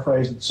Franklin, to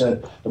paraphrase, that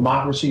said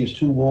democracy is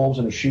two wolves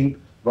and a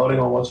sheep voting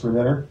on what's for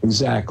dinner?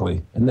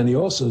 Exactly. And then he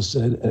also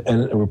said,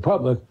 in a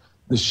republic,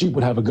 the sheep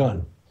would have a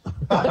gun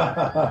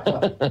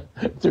to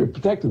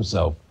protect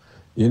himself,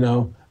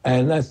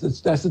 And that's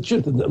the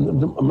truth.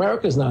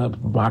 America is not a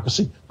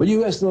democracy, but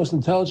you ask the most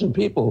intelligent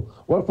people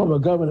what form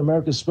of government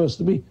America is supposed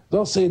to be,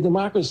 they'll say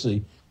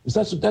democracy.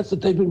 Because that's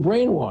what they've been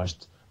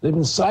brainwashed. They've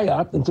been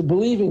psyoped into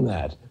believing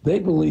that. They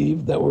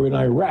believe that we're in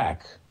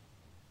Iraq.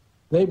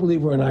 They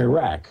believe we're in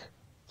Iraq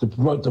to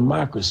promote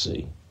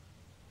democracy.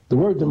 The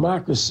word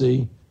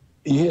democracy,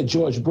 you hear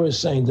George Bush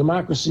saying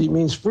democracy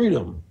means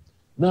freedom.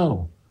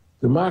 No,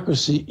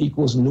 democracy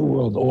equals New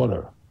World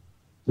Order.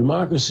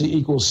 Democracy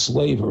equals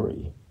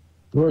slavery.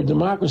 The word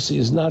democracy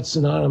is not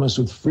synonymous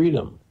with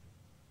freedom.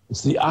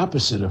 It's the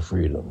opposite of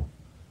freedom.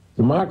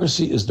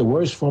 Democracy is the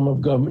worst form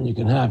of government you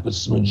can have.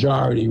 It's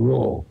majority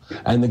rule.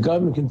 And the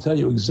government can tell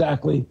you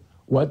exactly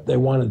what they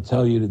want to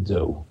tell you to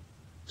do.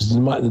 Because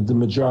the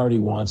majority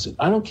wants it.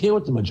 I don't care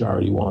what the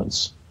majority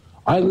wants.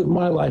 I live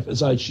my life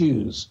as I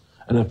choose.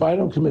 And if I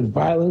don't commit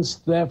violence,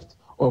 theft,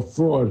 or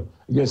fraud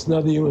against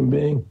another human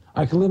being,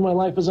 I can live my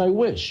life as I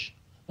wish.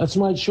 That's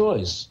my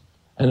choice.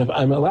 And if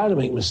I'm allowed to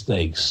make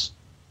mistakes,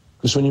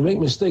 because when you make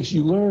mistakes,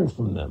 you learn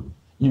from them.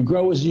 You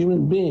grow as a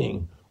human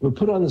being. We're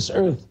put on this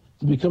earth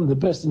to become the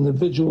best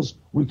individuals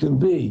we can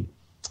be,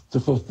 to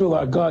fulfill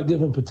our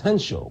God-given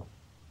potential,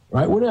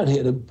 right? We're not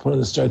here to put on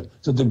this earth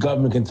so the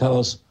government can tell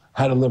us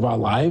how to live our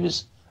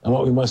lives and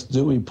what we must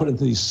do. We put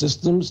into these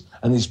systems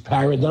and these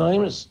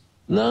paradigms.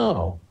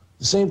 No.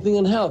 The same thing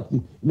in health.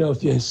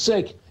 If you're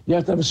sick, you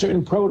have to have a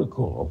certain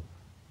protocol.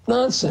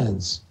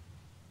 Nonsense.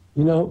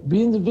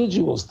 Be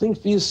individuals.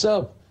 Think for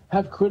yourself.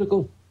 Have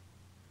critical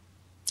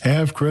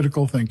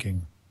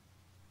thinking.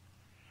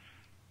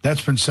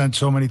 That's been said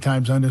so many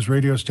times on this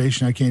radio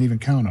station, I can't even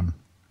count them.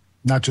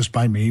 Not just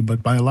by me,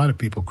 but by a lot of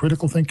people.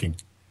 Critical thinking.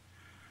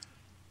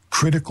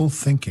 Critical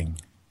thinking.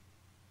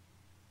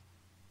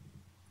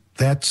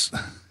 That's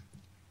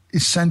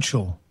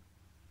essential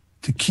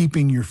to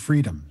keeping your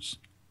freedoms.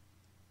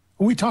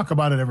 We talk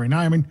about it every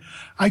night. I mean,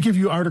 I give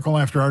you article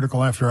after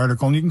article after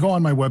article, and you can go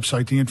on my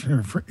website, the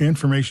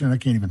information, I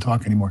can't even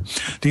talk anymore,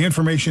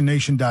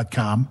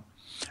 theinformationnation.com.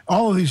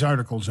 All of these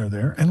articles are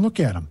there, and look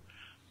at them.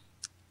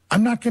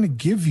 I'm not going to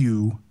give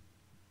you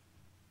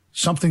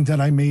something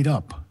that I made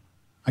up.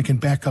 I can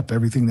back up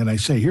everything that I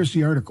say. Here's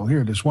the article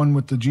here, this one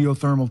with the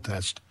geothermal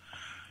test.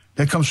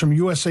 That comes from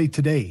USA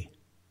Today.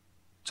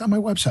 It's on my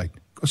website.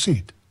 Go see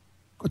it.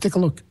 Go take a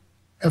look.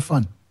 Have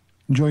fun.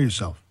 Enjoy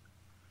yourself.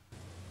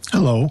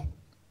 Hello.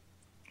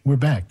 We're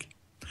back.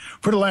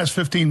 For the last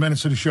 15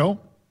 minutes of the show,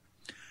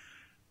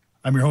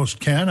 I'm your host,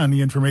 Ken, on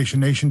the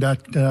Information Nation.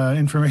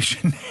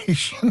 Information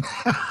Nation.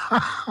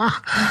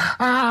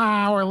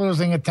 We're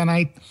losing it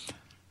tonight.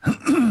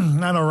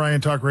 Not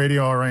Orion Talk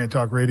Radio,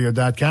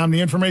 OrionTalkRadio.com,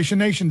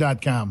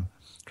 theinformationnation.com.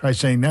 Try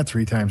saying that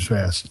 3 times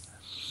fast.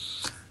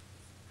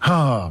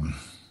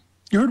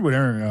 You heard what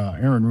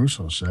Aaron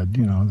Russo said,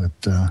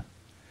 that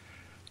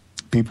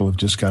people have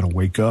just got to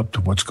wake up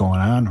to what's going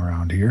on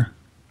around here.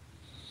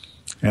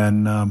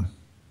 And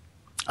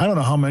I don't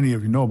know how many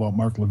of you know about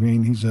Mark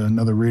Levine. He's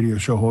another radio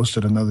show host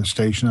at another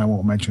station. I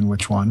won't mention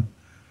which one.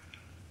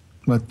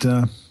 But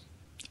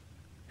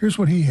here's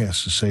what he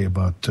has to say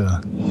about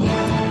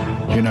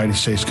the United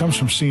States. Comes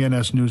from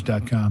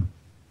CNSnews.com.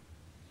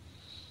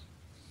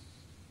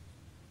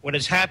 What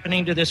is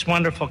happening to this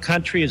wonderful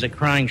country is a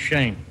crying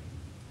shame.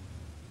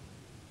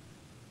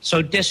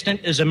 So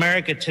distant is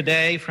America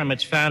today from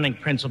its founding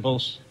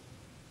principles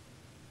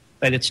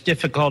that it's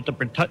difficult to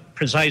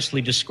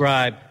precisely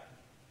describe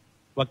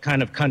what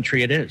kind of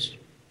country it is.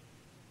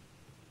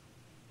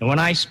 And when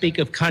I speak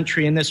of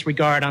country in this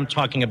regard, I'm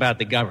talking about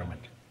the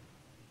government.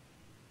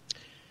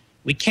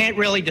 We can't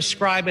really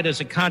describe it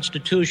as a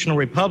constitutional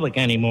republic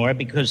anymore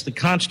because the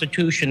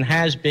Constitution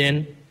has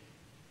been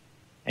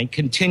and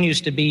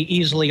continues to be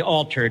easily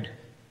altered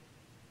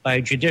by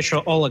a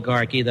judicial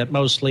oligarchy that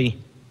mostly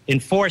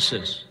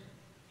enforces,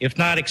 if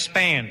not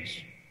expands,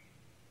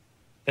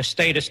 the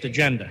statist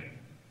agenda.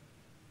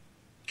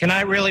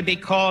 Cannot really be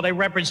called a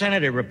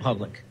representative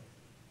republic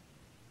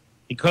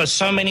because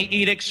so many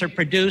edicts are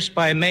produced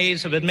by a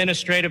maze of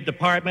administrative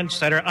departments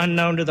that are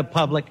unknown to the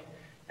public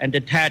and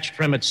detached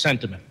from its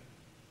sentiment.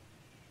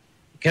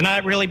 It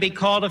cannot really be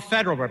called a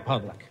federal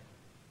republic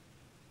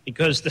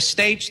because the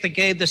states that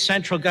gave the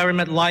central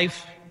government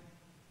life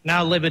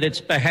now live at its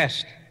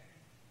behest.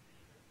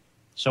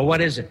 So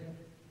what is it?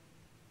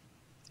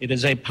 It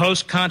is a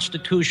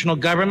post-constitutional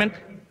government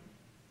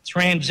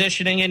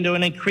transitioning into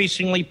an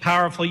increasingly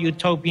powerful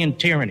utopian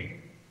tyranny.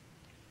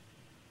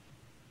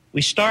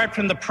 We start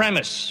from the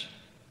premise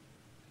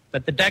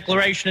that the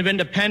Declaration of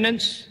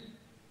Independence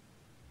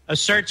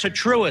asserts a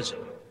truism,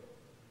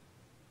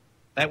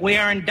 that we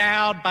are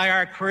endowed by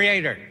our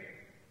Creator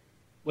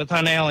with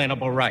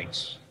unalienable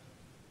rights,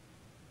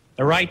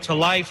 the right to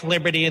life,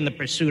 liberty, and the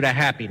pursuit of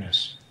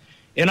happiness.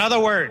 In other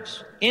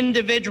words,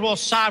 individual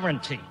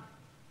sovereignty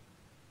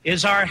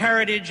is our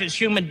heritage as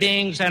human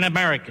beings and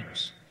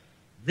Americans.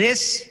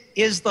 This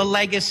is the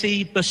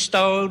legacy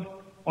bestowed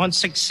on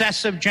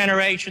successive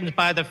generations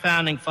by the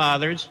Founding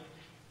Fathers.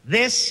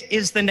 This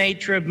is the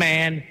nature of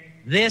man.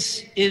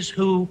 This is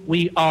who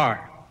we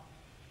are.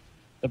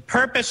 The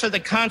purpose of the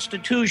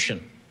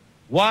Constitution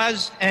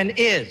was and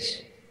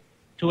is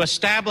to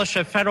establish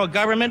a federal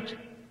government,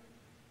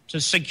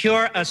 to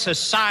secure a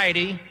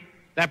society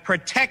that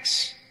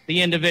protects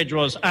the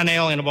individual's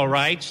unalienable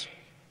rights,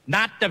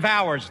 not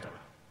devours them.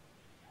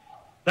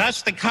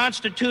 Thus, the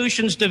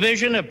Constitution's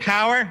division of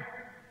power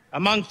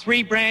among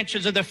 3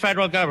 branches of the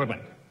federal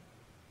government,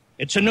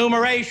 its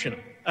enumeration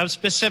of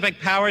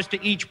specific powers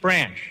to each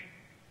branch,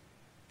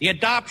 the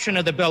adoption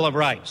of the Bill of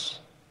Rights,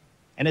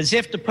 and as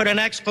if to put an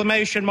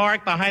exclamation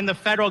mark behind the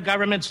federal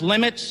government's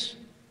limits,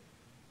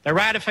 the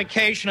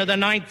ratification of the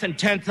 9th and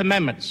 10th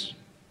Amendments.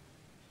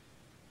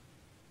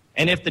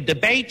 And if the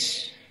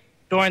debates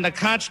during the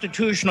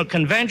Constitutional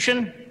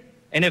Convention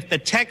and if the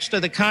text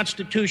of the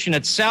Constitution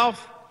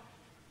itself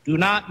do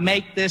not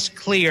make this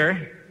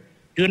clear,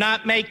 do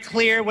not make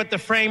clear what the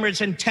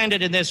framers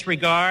intended in this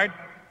regard,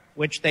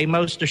 which they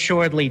most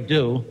assuredly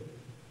do,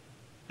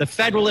 the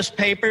Federalist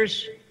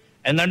Papers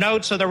and the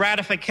notes of the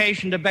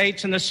ratification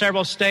debates in the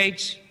several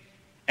states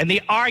and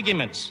the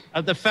arguments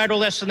of the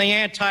Federalists and the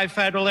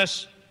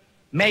Anti-Federalists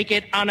make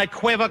it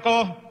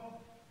unequivocal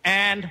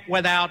and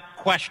without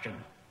question.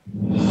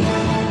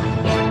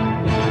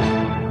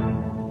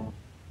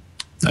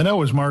 And that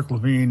was Mark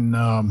Levine,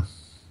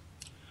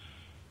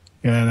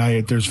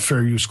 and there's a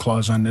fair use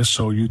clause on this,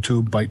 so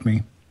YouTube, bite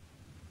me.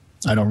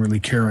 I don't really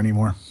care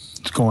anymore.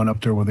 It's going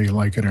up there whether you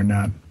like it or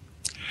not.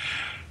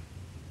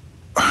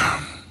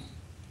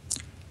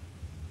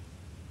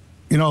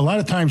 You know, a lot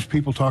of times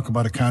people talk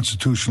about a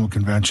constitutional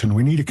convention.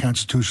 We need a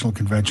constitutional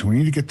convention. We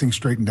need to get things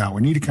straightened out.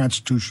 We need a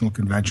constitutional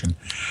convention.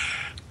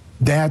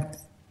 That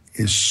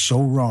is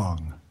so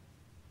wrong.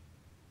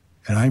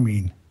 And I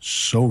mean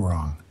so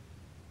wrong.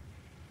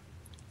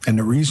 And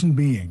the reason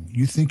being,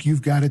 you think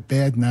you've got it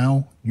bad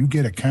now, you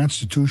get a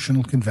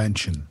constitutional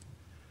convention,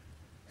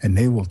 and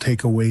they will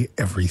take away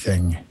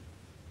everything.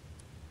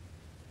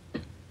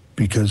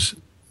 Because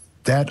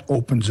that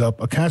opens up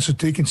a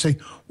constitution. They can say,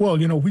 well,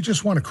 you know, we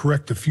just want to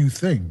correct a few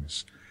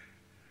things.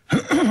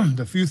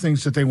 The few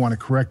things that they want to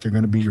correct are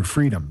going to be your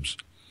freedoms.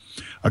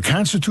 A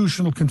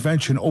constitutional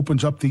convention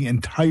opens up the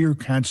entire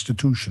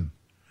Constitution,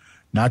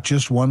 not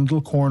just one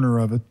little corner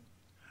of it.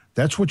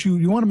 That's what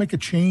you want to make a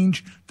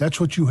change. That's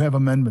what you have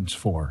amendments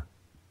for.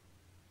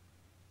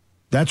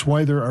 That's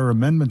why there are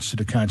amendments to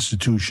the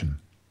Constitution,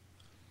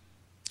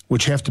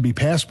 which have to be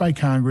passed by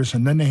Congress,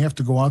 and then they have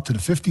to go out to the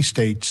 50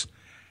 states,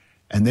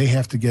 and they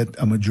have to get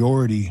a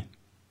majority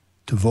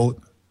to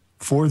vote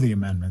for the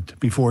amendment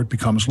before it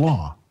becomes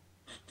law,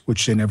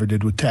 which they never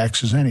did with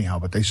taxes anyhow,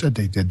 but they said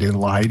they did. They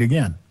lied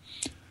again.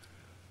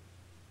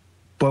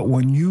 But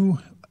when you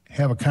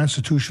have a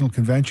constitutional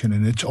convention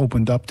and it's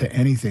opened up to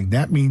anything,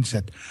 that means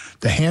that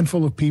the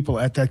handful of people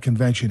at that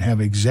convention have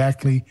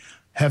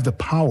the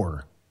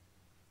power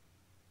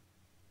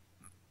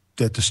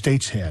that the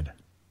states had.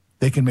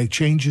 They can make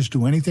changes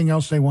to anything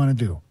else they want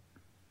to do.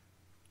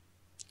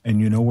 And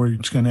you know where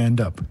it's going to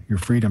end up. Your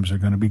freedoms are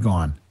going to be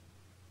gone.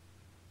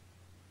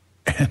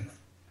 And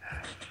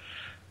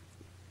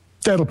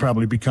that'll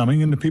probably be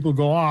coming, and the people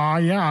go,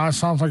 yeah, it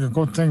sounds like a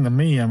good thing to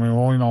me. I mean,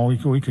 well, you know,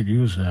 we could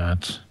use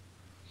that.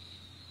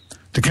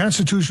 The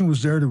Constitution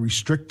was there to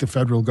restrict the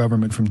federal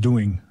government from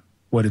doing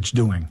what it's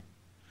doing.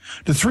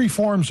 The three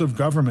forms of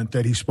government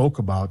that he spoke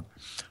about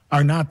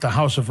are not the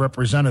House of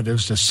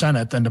Representatives, the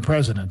Senate, and the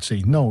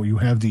presidency. No, you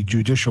have the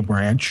judicial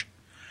branch,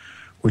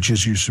 which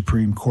is your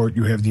Supreme Court.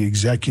 You have the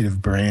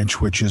executive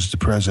branch, which is the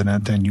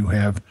president, and you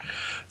have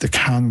the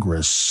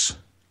Congress,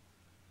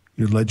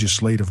 your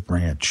legislative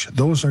branch.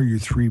 Those are your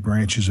three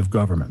branches of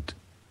government.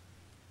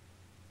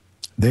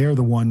 They are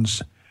the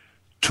ones.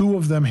 Two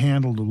of them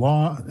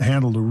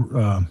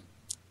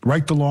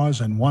write the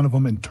laws, and one of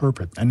them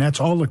interpret. And that's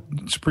all the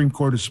Supreme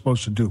Court is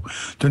supposed to do.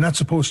 They're not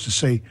supposed to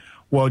say,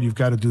 well, you've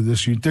got to do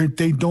this.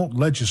 They don't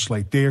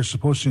legislate. They are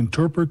supposed to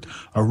interpret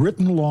a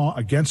written law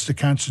against the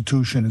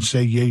Constitution and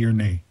say yay or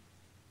nay.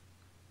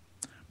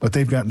 But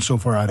they've gotten so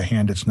far out of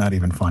hand, it's not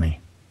even funny.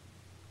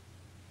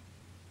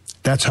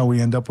 That's how we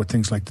end up with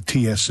things like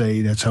the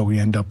TSA. That's how we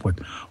end up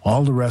with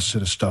all the rest of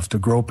the stuff, the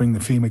groping, the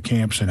FEMA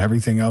camps, and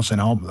everything else, and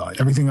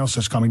everything else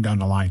that's coming down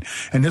the line.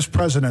 And this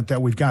president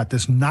that we've got,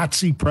 this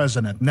Nazi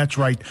president, and that's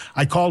right,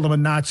 I called him a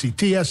Nazi.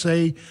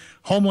 TSA,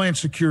 Homeland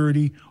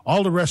Security,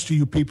 all the rest of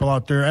you people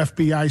out there,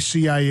 FBI,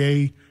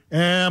 CIA,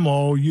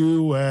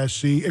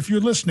 MOUSC. If you're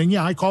listening,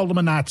 yeah, I called him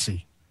a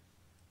Nazi.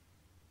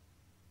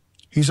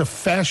 He's a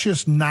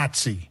fascist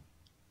Nazi.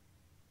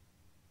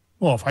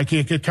 Well, if I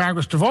can't get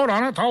Congress to vote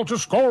on it, I'll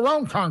just go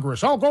around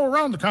Congress. I'll go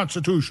around the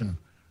Constitution.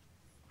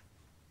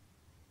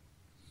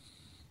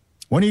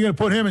 When are you going to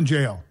put him in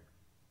jail?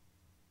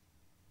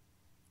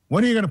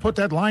 When are you going to put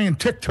that lying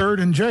tick turd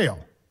in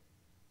jail?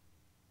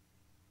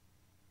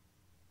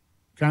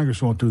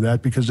 Congress won't do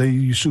that because they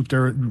usurped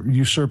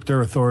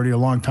their authority a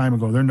long time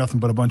ago. They're nothing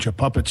but a bunch of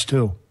puppets,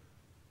 too.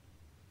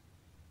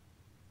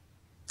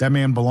 That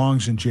man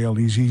belongs in jail.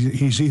 He's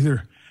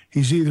either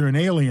an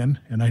alien,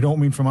 and I don't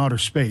mean from outer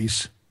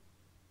space,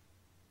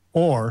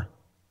 or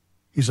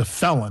he's a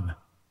felon.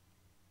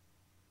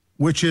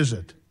 Which is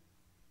it?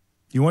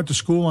 You went to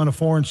school on a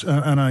foreign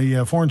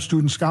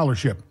student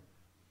scholarship.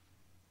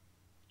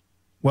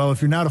 Well,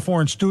 if you're not a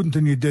foreign student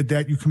and you did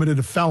that, you committed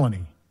a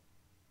felony.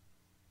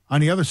 On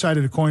the other side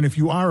of the coin, if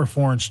you are a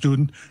foreign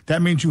student,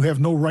 that means you have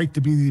no right to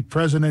be the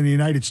president of the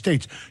United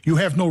States. You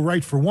have no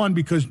right, for one,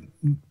 because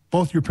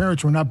both your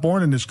parents were not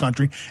born in this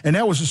country, and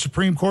that was a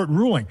Supreme Court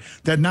ruling,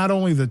 that not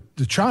only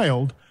the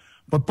child,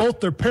 but both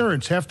their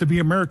parents have to be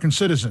American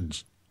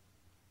citizens.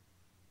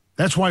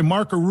 That's why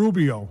Marco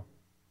Rubio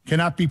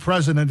cannot be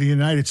president of the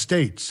United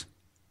States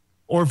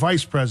or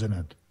vice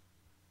president,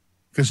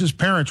 because his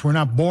parents were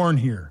not born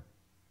here.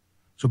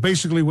 So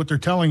basically what they're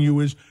telling you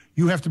is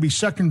you have to be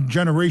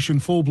second-generation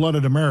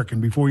full-blooded American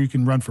before you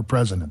can run for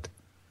president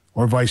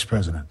or vice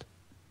president.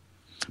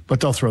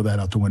 But they'll throw that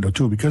out the window,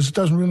 too, because it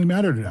doesn't really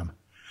matter to them.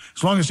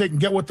 As long as they can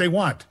get what they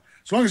want,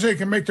 as long as they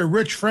can make their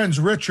rich friends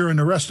richer and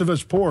the rest of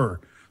us poorer,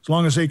 as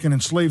long as they can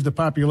enslave the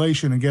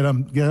population and get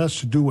us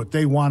to do what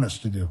they want us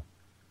to do.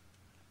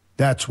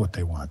 That's what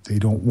they want. They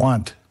don't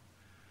want,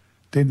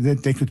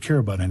 they could care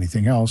about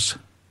anything else.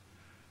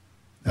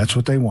 That's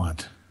what they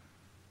want.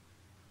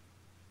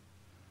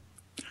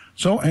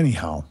 So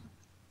anyhow,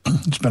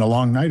 it's been a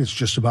long night. It's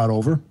just about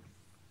over.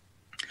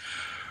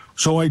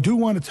 So I do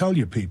want to tell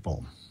you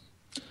people,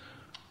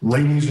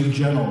 ladies and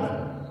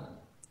gentlemen,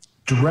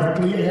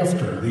 directly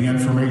after the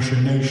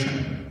Information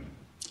Nation,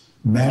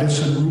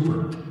 Madison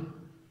Rupert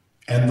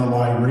and the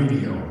Lie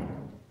Radio.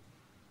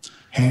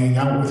 Hanging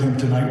out with him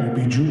tonight will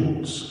be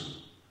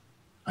Jules.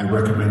 I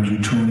recommend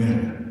you tune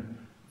in.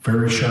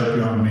 Very sharp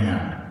young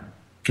man.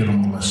 Give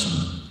him a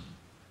listen.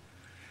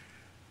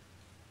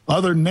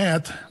 Other than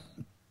that,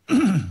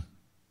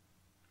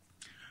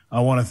 I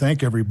want to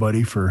thank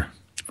everybody for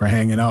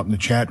hanging out in the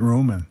chat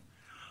room and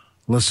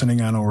listening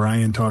on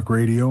Orion Talk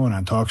Radio and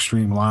on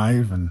TalkStream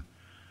Live and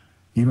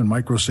even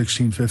Micro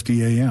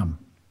 1650 AM.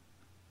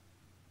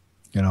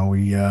 You know,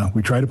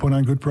 we try to put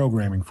on good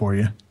programming for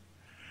you.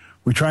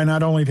 We try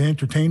not only to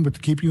entertain, but to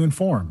keep you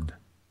informed.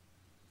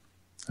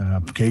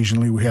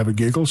 Occasionally we have a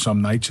giggle.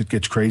 Some nights it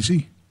gets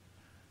crazy.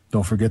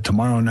 Don't forget,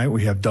 tomorrow night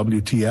we have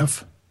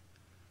WTF.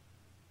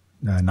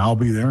 And I'll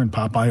be there, and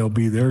Popeye will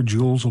be there.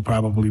 Jules will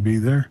probably be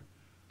there.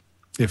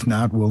 If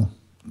not, we'll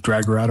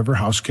drag her out of her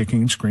house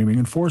kicking and screaming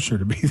and force her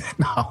to be there.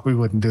 No, we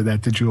wouldn't do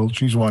that to Jules.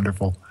 She's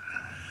wonderful.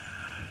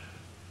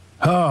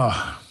 You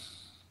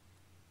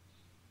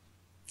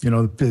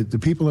know, the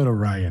people at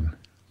Orion,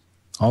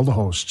 all the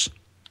hosts,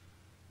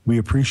 we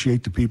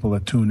appreciate the people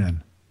that tune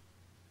in.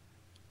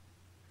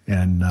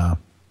 And I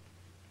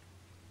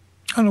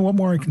don't know what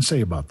more I can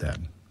say about that,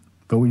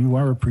 but you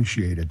are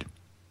appreciated.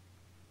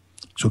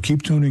 So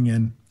keep tuning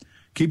in,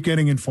 keep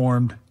getting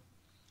informed,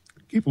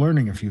 keep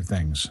learning a few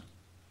things.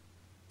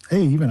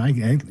 Hey, even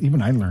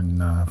I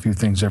learn a few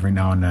things every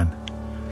now and then.